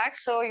in your back,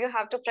 so you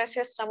have to press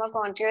your stomach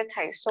onto your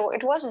thighs. So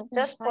it was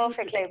just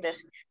perfect like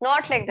this,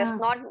 not like this,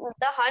 not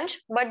the hunch,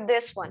 but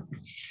this one.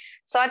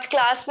 So आज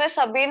class में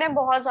सभी ने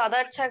बहुत ज्यादा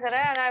अच्छा करा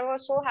है and I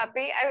was so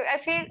happy.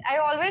 I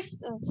always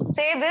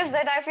say this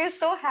that I feel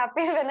so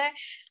happy when I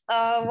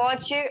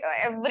watch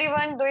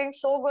everyone doing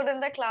so good in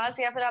the class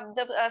या फिर अब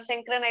जब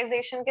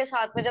synchronization के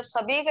साथ में जब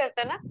सभी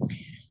करते हैं ना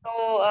तो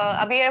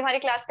अभी हमारी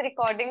क्लास की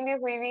रिकॉर्डिंग भी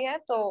हुई है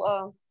तो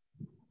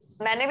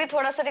मैंने भी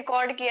थोड़ा सा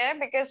रिकॉर्ड किया है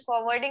बिकॉज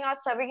फॉरवर्डिंग आज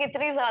सभी की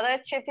इतनी ज्यादा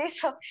अच्छी थी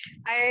सो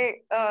आई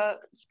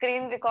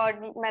स्क्रीन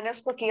रिकॉर्ड मैंने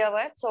उसको किया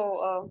हुआ है सो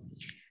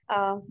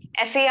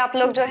ऐसे ही आप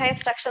लोग जो है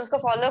इंस्ट्रक्शंस को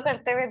फॉलो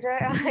करते हुए जो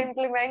है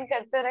इम्प्लीमेंट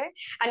करते रहे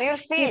and you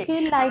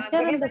feel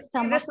lighter in the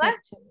stomach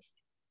actually.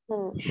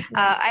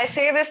 I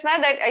say this ना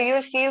that you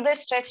will feel the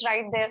stretch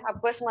right there.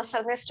 आपको इस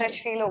मसल में stretch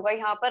feel होगा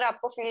यहाँ पर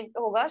आपको feel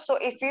होगा. So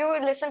if you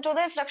listen to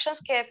the instructions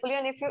carefully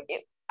and if you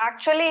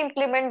actually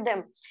implement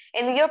them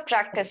in your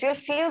practice, you'll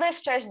feel the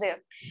stretch there.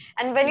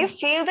 And when you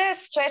feel the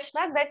stretch,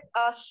 na, that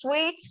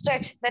sweet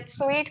stretch, that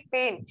sweet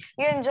pain,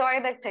 you enjoy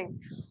that thing.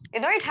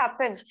 It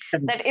happens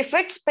that if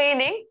it's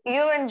paining,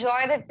 you enjoy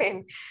that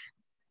pain.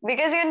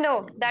 Because you know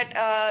that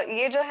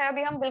ये जो है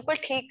अभी हम बिल्कुल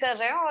ठीक कर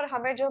रहे हैं और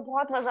हमें जो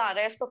बहुत मजा आ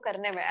रहा है इसको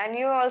करने में and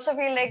you also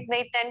feel like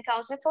नहीं 10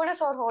 काउंट्स थोड़ा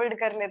सा और होल्ड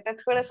कर लेते हैं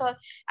थोड़ा सा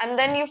and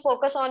then you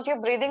focus on your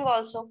breathing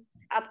also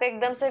आपका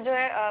एकदम से जो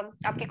है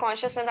आपकी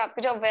कॉन्शियसनेस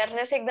आपकी जो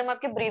अवेयरनेस एकदम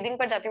आपकी ब्रीदिंग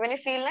पर जाती है व्हेन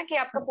यू फील ना कि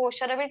आपका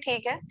पोस्चर अभी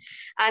ठीक है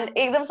एंड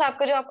एकदम से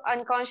आपका जो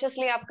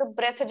अनकॉन्शियसली आपका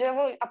ब्रेथ जो है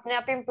वो अपने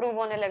आप इंप्रूव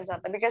होने लग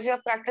जाता है because you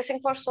are practising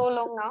for so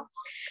long now.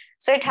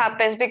 So it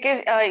happens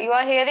because you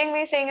are hearing me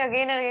saying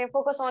again and again,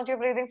 focus on your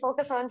breathing,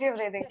 focus on your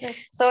breathing.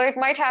 So it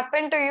might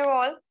happen to you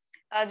all.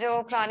 जो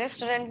पुराने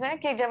students हैं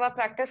कि जब आप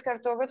practice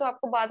करते होगे तो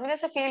आपको बाद में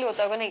ऐसा फील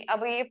होता होगा नहीं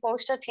अब ये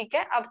पोस्चर ठीक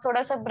है अब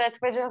थोड़ा सा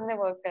ब्रेथ पे जो हमने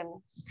वर्क करना है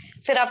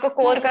फिर आपको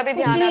कोर का भी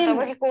ध्यान आता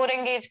होगा कि कोर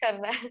एंगेज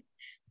करना है.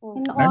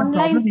 In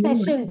online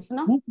sessions,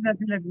 no? भूख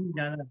कैसे लग रही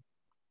ज्यादा?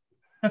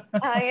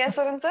 हाँ यस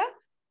सुरन सर.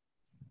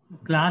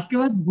 क्लास के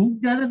बाद भूख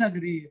ज्यादा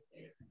लग रही है.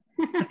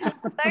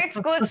 It's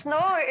good. No,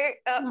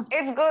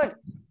 it's good.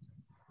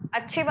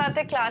 अच्छी बात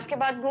है क्लास के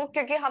बाद भूख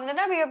क्योंकि हमने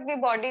ना अभी अपनी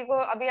बॉडी को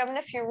अभी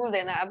हमने फ्यूल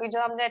देना है अभी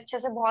जो हमने अच्छे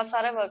से बहुत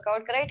सारा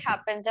वर्कआउट करा इट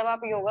हैपेंस जब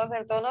आप योगा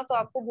करते हो ना तो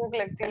आपको भूख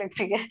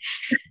लगती है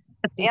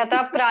या तो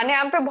आप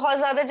प्राणायाम पे बहुत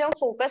ज्यादा जब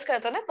फोकस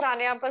करते हैं ना,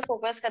 प्राणायाम पर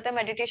फोकस करते हैं,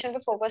 मेडिटेशन पे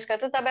फोकस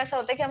करते हैं, तब ऐसा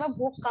होता है कि हमें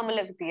भूख कम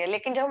लगती है।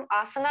 लेकिन जब हम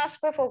आसनास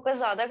पे फोकस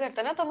ज्यादा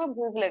करते हैं ना, तो हमें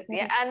भूख लगती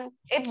है। एंड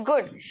इट्स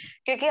गुड,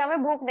 क्योंकि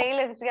हमें भूख नहीं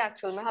लगती है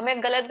एक्चुअल में,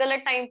 हमें गलत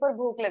गलत टाइम पर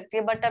भूख लगती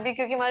है। बट अभी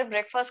क्योंकि हमारे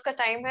ब्रेकफास्ट का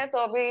टाइम है, तो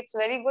अभी इट्स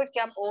वेरी गुड कि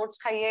आप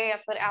ओट्स खाइए, या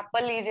फिर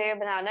एप्पल लीजिए,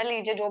 बनाना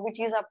लीजिए, जो भी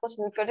चीज आपको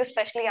सूट करती है,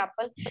 स्पेशली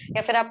एप्पल।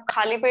 या फिर आप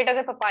खाली पेट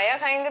अगर पपाया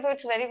खाएंगे तो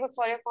it's very good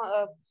for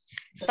your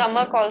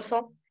stomach also,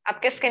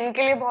 आपके स्किन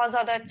के लिए बहुत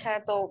ज्यादा अच्छा है।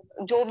 तो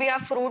जो भी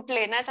आप फ्रूट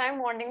लेना चाहें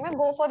मॉर्निंग में,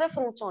 go for the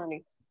fruits only.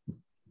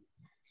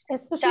 चाय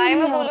especially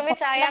में in बोलूंगी,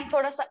 चाय आप online,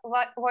 थोड़ा सा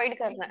अवॉइड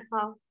करना है।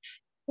 हाँ,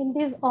 in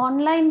these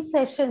online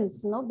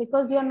sessions, no,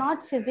 because you're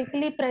not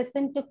physically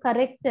present to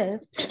correct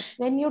us.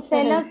 When you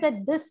tell us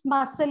that this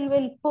muscle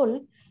will pull,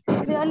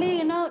 it really,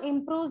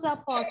 improves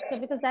our posture,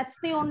 because that's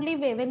the only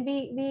way. When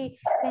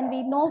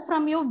we know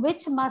from you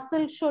which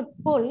muscle should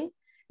pull,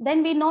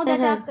 then we know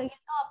that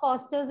our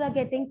postures are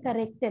getting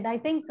corrected. I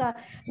think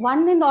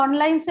one in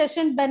online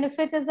session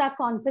benefit is our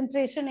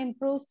concentration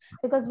improves,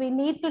 because we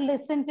need to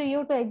listen to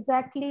you to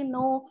exactly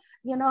know,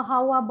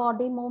 how our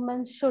body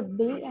movements should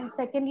be. And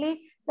secondly,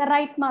 the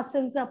right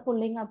muscles are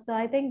pulling up. So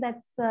I think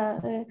that's,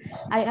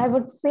 I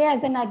would say,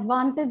 as an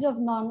advantage of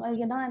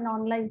an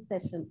online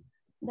session.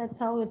 That's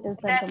how it is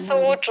at the that's so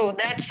moment. true.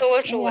 That's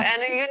so true. Yeah.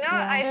 And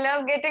Yeah. I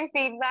love getting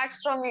feedbacks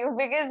from you,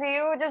 because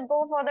you just go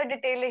for the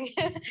detailing.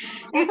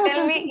 You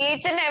tell me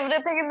each and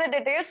everything in the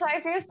details. So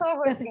I feel so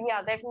good.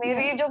 Yeah, that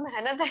मेरी जो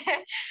मेहनत है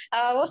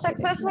वो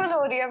successful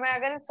हो रही है। मैं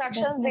अगर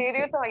instructions दे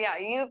रही हूँ तो yeah,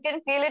 you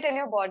can feel it in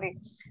your body.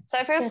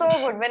 So I feel so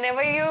good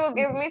whenever you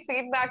give me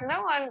feedback now,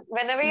 and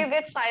whenever you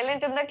get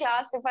silent in the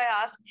class if I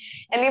ask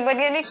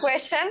anybody any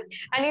question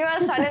and you are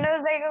silent, I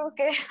was like,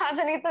 okay,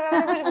 आज Anita ma'am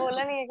ने कुछ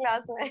बोला नहीं है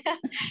class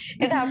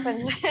में। It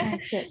happens.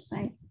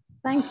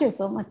 Thank you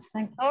so much.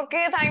 Thank you.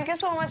 Okay, thank you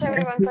so much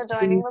everyone for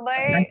joining. Bye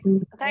bye.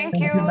 Thank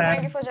you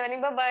for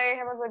joining. Bye bye.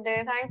 Have a good day.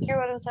 Thank you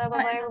Arun sir.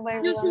 Bye bye. Bye bye.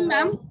 Excuse me,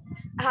 ma'am.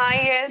 Hi,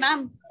 yes.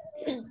 Ma'am,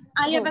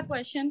 I have a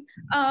question.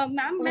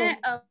 Ma'am मैं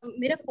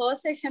मेरा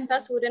first section था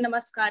सूर्य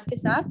नमस्कार के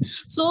साथ।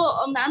 So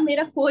ma'am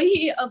मेरा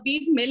कोई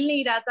beat मिल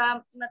नहीं रहा था,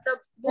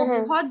 मतलब वो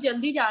बहुत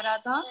जल्दी जा रहा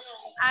था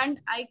एंड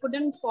आई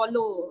कुडंट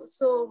फॉलो।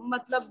 सो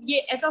मतलब ये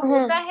ऐसा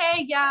होता है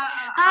या?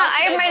 हाँ,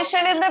 I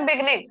mentioned in the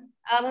beginning.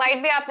 Might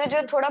भी आपने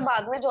जो थोड़ा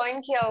बाद में ज्वाइन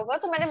किया होगा,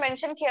 तो मैंने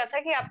मेंशन किया था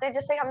कि आपने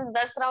जैसे हम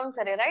 10 राउंड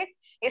करे, राइट?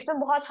 इसमें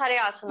बहुत सारे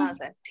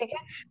आसनास है, ठीक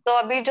है? तो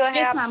अभी जो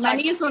है आप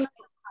मैंने ये सुना।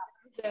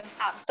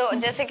 हाँ, तो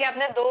जैसे कि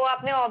आपने 2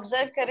 आपने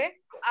ऑब्जर्व करे,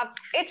 आप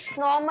इट्स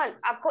नॉर्मल,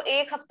 आपको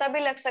 1 हफ्ता भी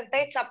लग सकता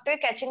है, it's up to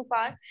catching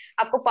power.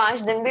 आपको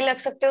 5 दिन भी लग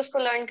सकते हैं उसको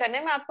लर्न करने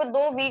में, आपको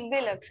 2 वीक भी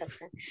लग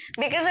सकते हैं,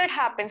 बिकॉज इट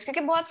हैपेंस।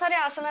 क्योंकि बहुत सारे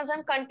आसनास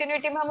हम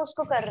कंटिन्यूटी में हम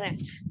उसको कर रहे हैं,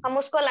 हम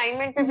उसको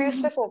अलाइनमेंट पे भी उस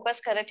पे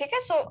फोकस कर रहे हैं, ठीक है?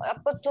 सो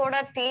आपको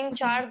थोड़ा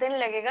 3-4 दिन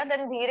लगेगा,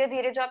 देन धीरे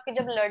धीरे जो आपकी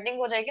जब लर्निंग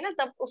हो जाएगी ना,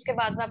 तब उसके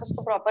बाद में आप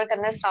उसको प्रॉपर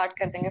करना स्टार्ट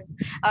कर देंगे।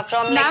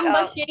 फ्रॉम मैम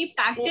बस यही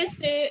प्रैक्टिस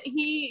से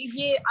ही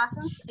ये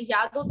आसन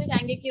याद होते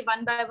जाएंगे कि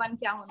 1 by 1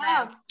 क्या होना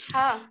है।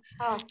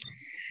 हाँ।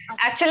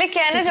 एक्चुअली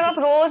क्या है ना, जब आप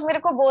रोज मेरे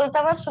को बोलता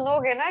हुआ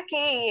सुनोगे ना कि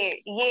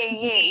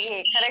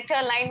ये करेक्ट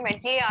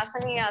अलाइनमेंट, ये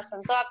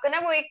आसन, तो आपका ना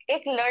वो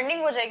एक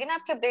लर्निंग हो जाएगी ना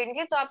आपके ब्रेन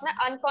की, तो आप ना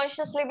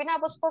अनकॉन्शियसली भी ना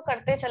आप उसको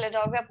करते चले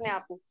जाओगे अपने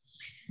आप ही।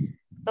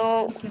 तो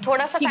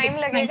थोड़ा सा टाइम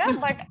लगेगा,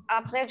 बट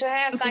आपने जो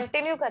है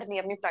कंटिन्यू करनी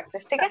है अपनी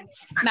प्रैक्टिस, ठीक है?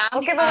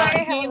 Okay, bye.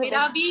 ये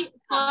मेरा भी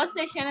फर्स्ट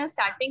सेशन है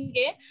स्टार्टिंग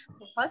के।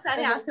 बहुत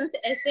सारे आसन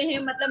ऐसे हैं,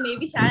 मतलब मे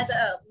भी शायद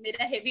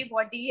मेरा हेवी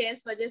बॉडी है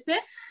इस वजह से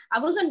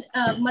अब उसे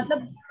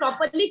मतलब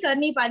प्रॉपरली कर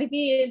नहीं पा रही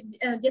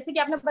थी। जैसे कि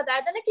आपने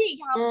बताया था ना कि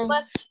यहाँ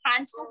पर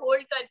हैंड्स को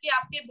होल्ड करके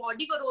आपके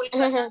बॉडी को रोल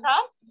करना था,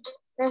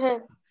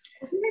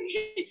 उसमें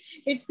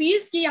इट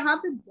फील्स कि यहाँ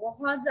पे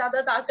बहुत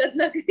ज्यादा ताकत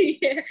लग रही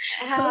है।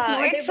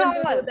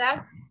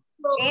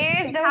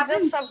 ये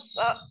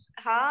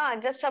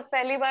जब सब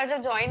पहली बार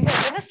जब ज्वाइन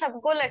करते हैं ना,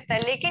 सबको लगता है,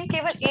 लेकिन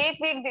केवल 1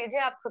 वीक दीजिए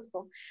आप खुद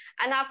को,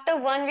 and after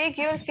 1 week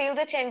you will feel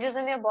the changes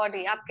in your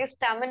body. आपके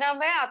स्टेमिना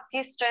में,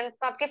 आपकी स्ट्रेंथ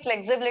में, आपकी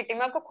फ्लेक्सिबिलिटी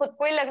में आपको खुद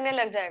को ही लगने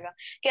लग जाएगा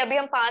कि अभी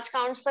हम 5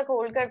 काउंट्स तक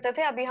होल्ड करते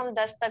थे, अभी हम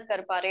 10 तक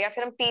कर पा रहे हैं, या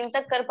फिर हम 3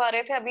 तक कर पा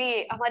रहे थे, अभी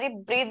हमारी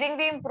ब्रीदिंग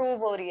भी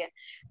इम्प्रूव हो रही है,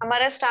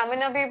 हमारा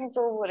स्टेमिना भी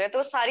इम्प्रूव हो रहा है।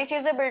 तो सारी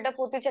चीजें बिल्डअप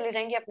होती चली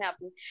जाएंगी अपने आप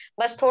में।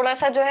 बस थोड़ा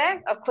सा जो है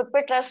खुद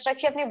पे ट्रस्ट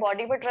रखिए, अपनी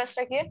बॉडी पे ट्रस्ट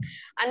रखिए,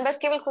 एंड बस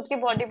केवल खुद की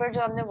बॉडी पर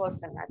जो आपने वर्क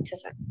करना है अच्छे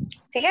से,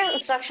 ठीक है?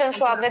 इंस्ट्रक्शंस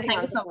को आपने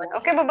ध्यान से सुनना।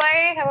 Okay, bye bye,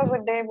 have a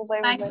good day,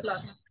 bye bye, thanks a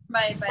lot,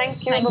 bye bye,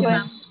 thank you, bye bye,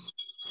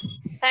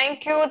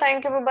 thank you,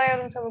 bye bye,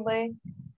 Arun sir, bye bye.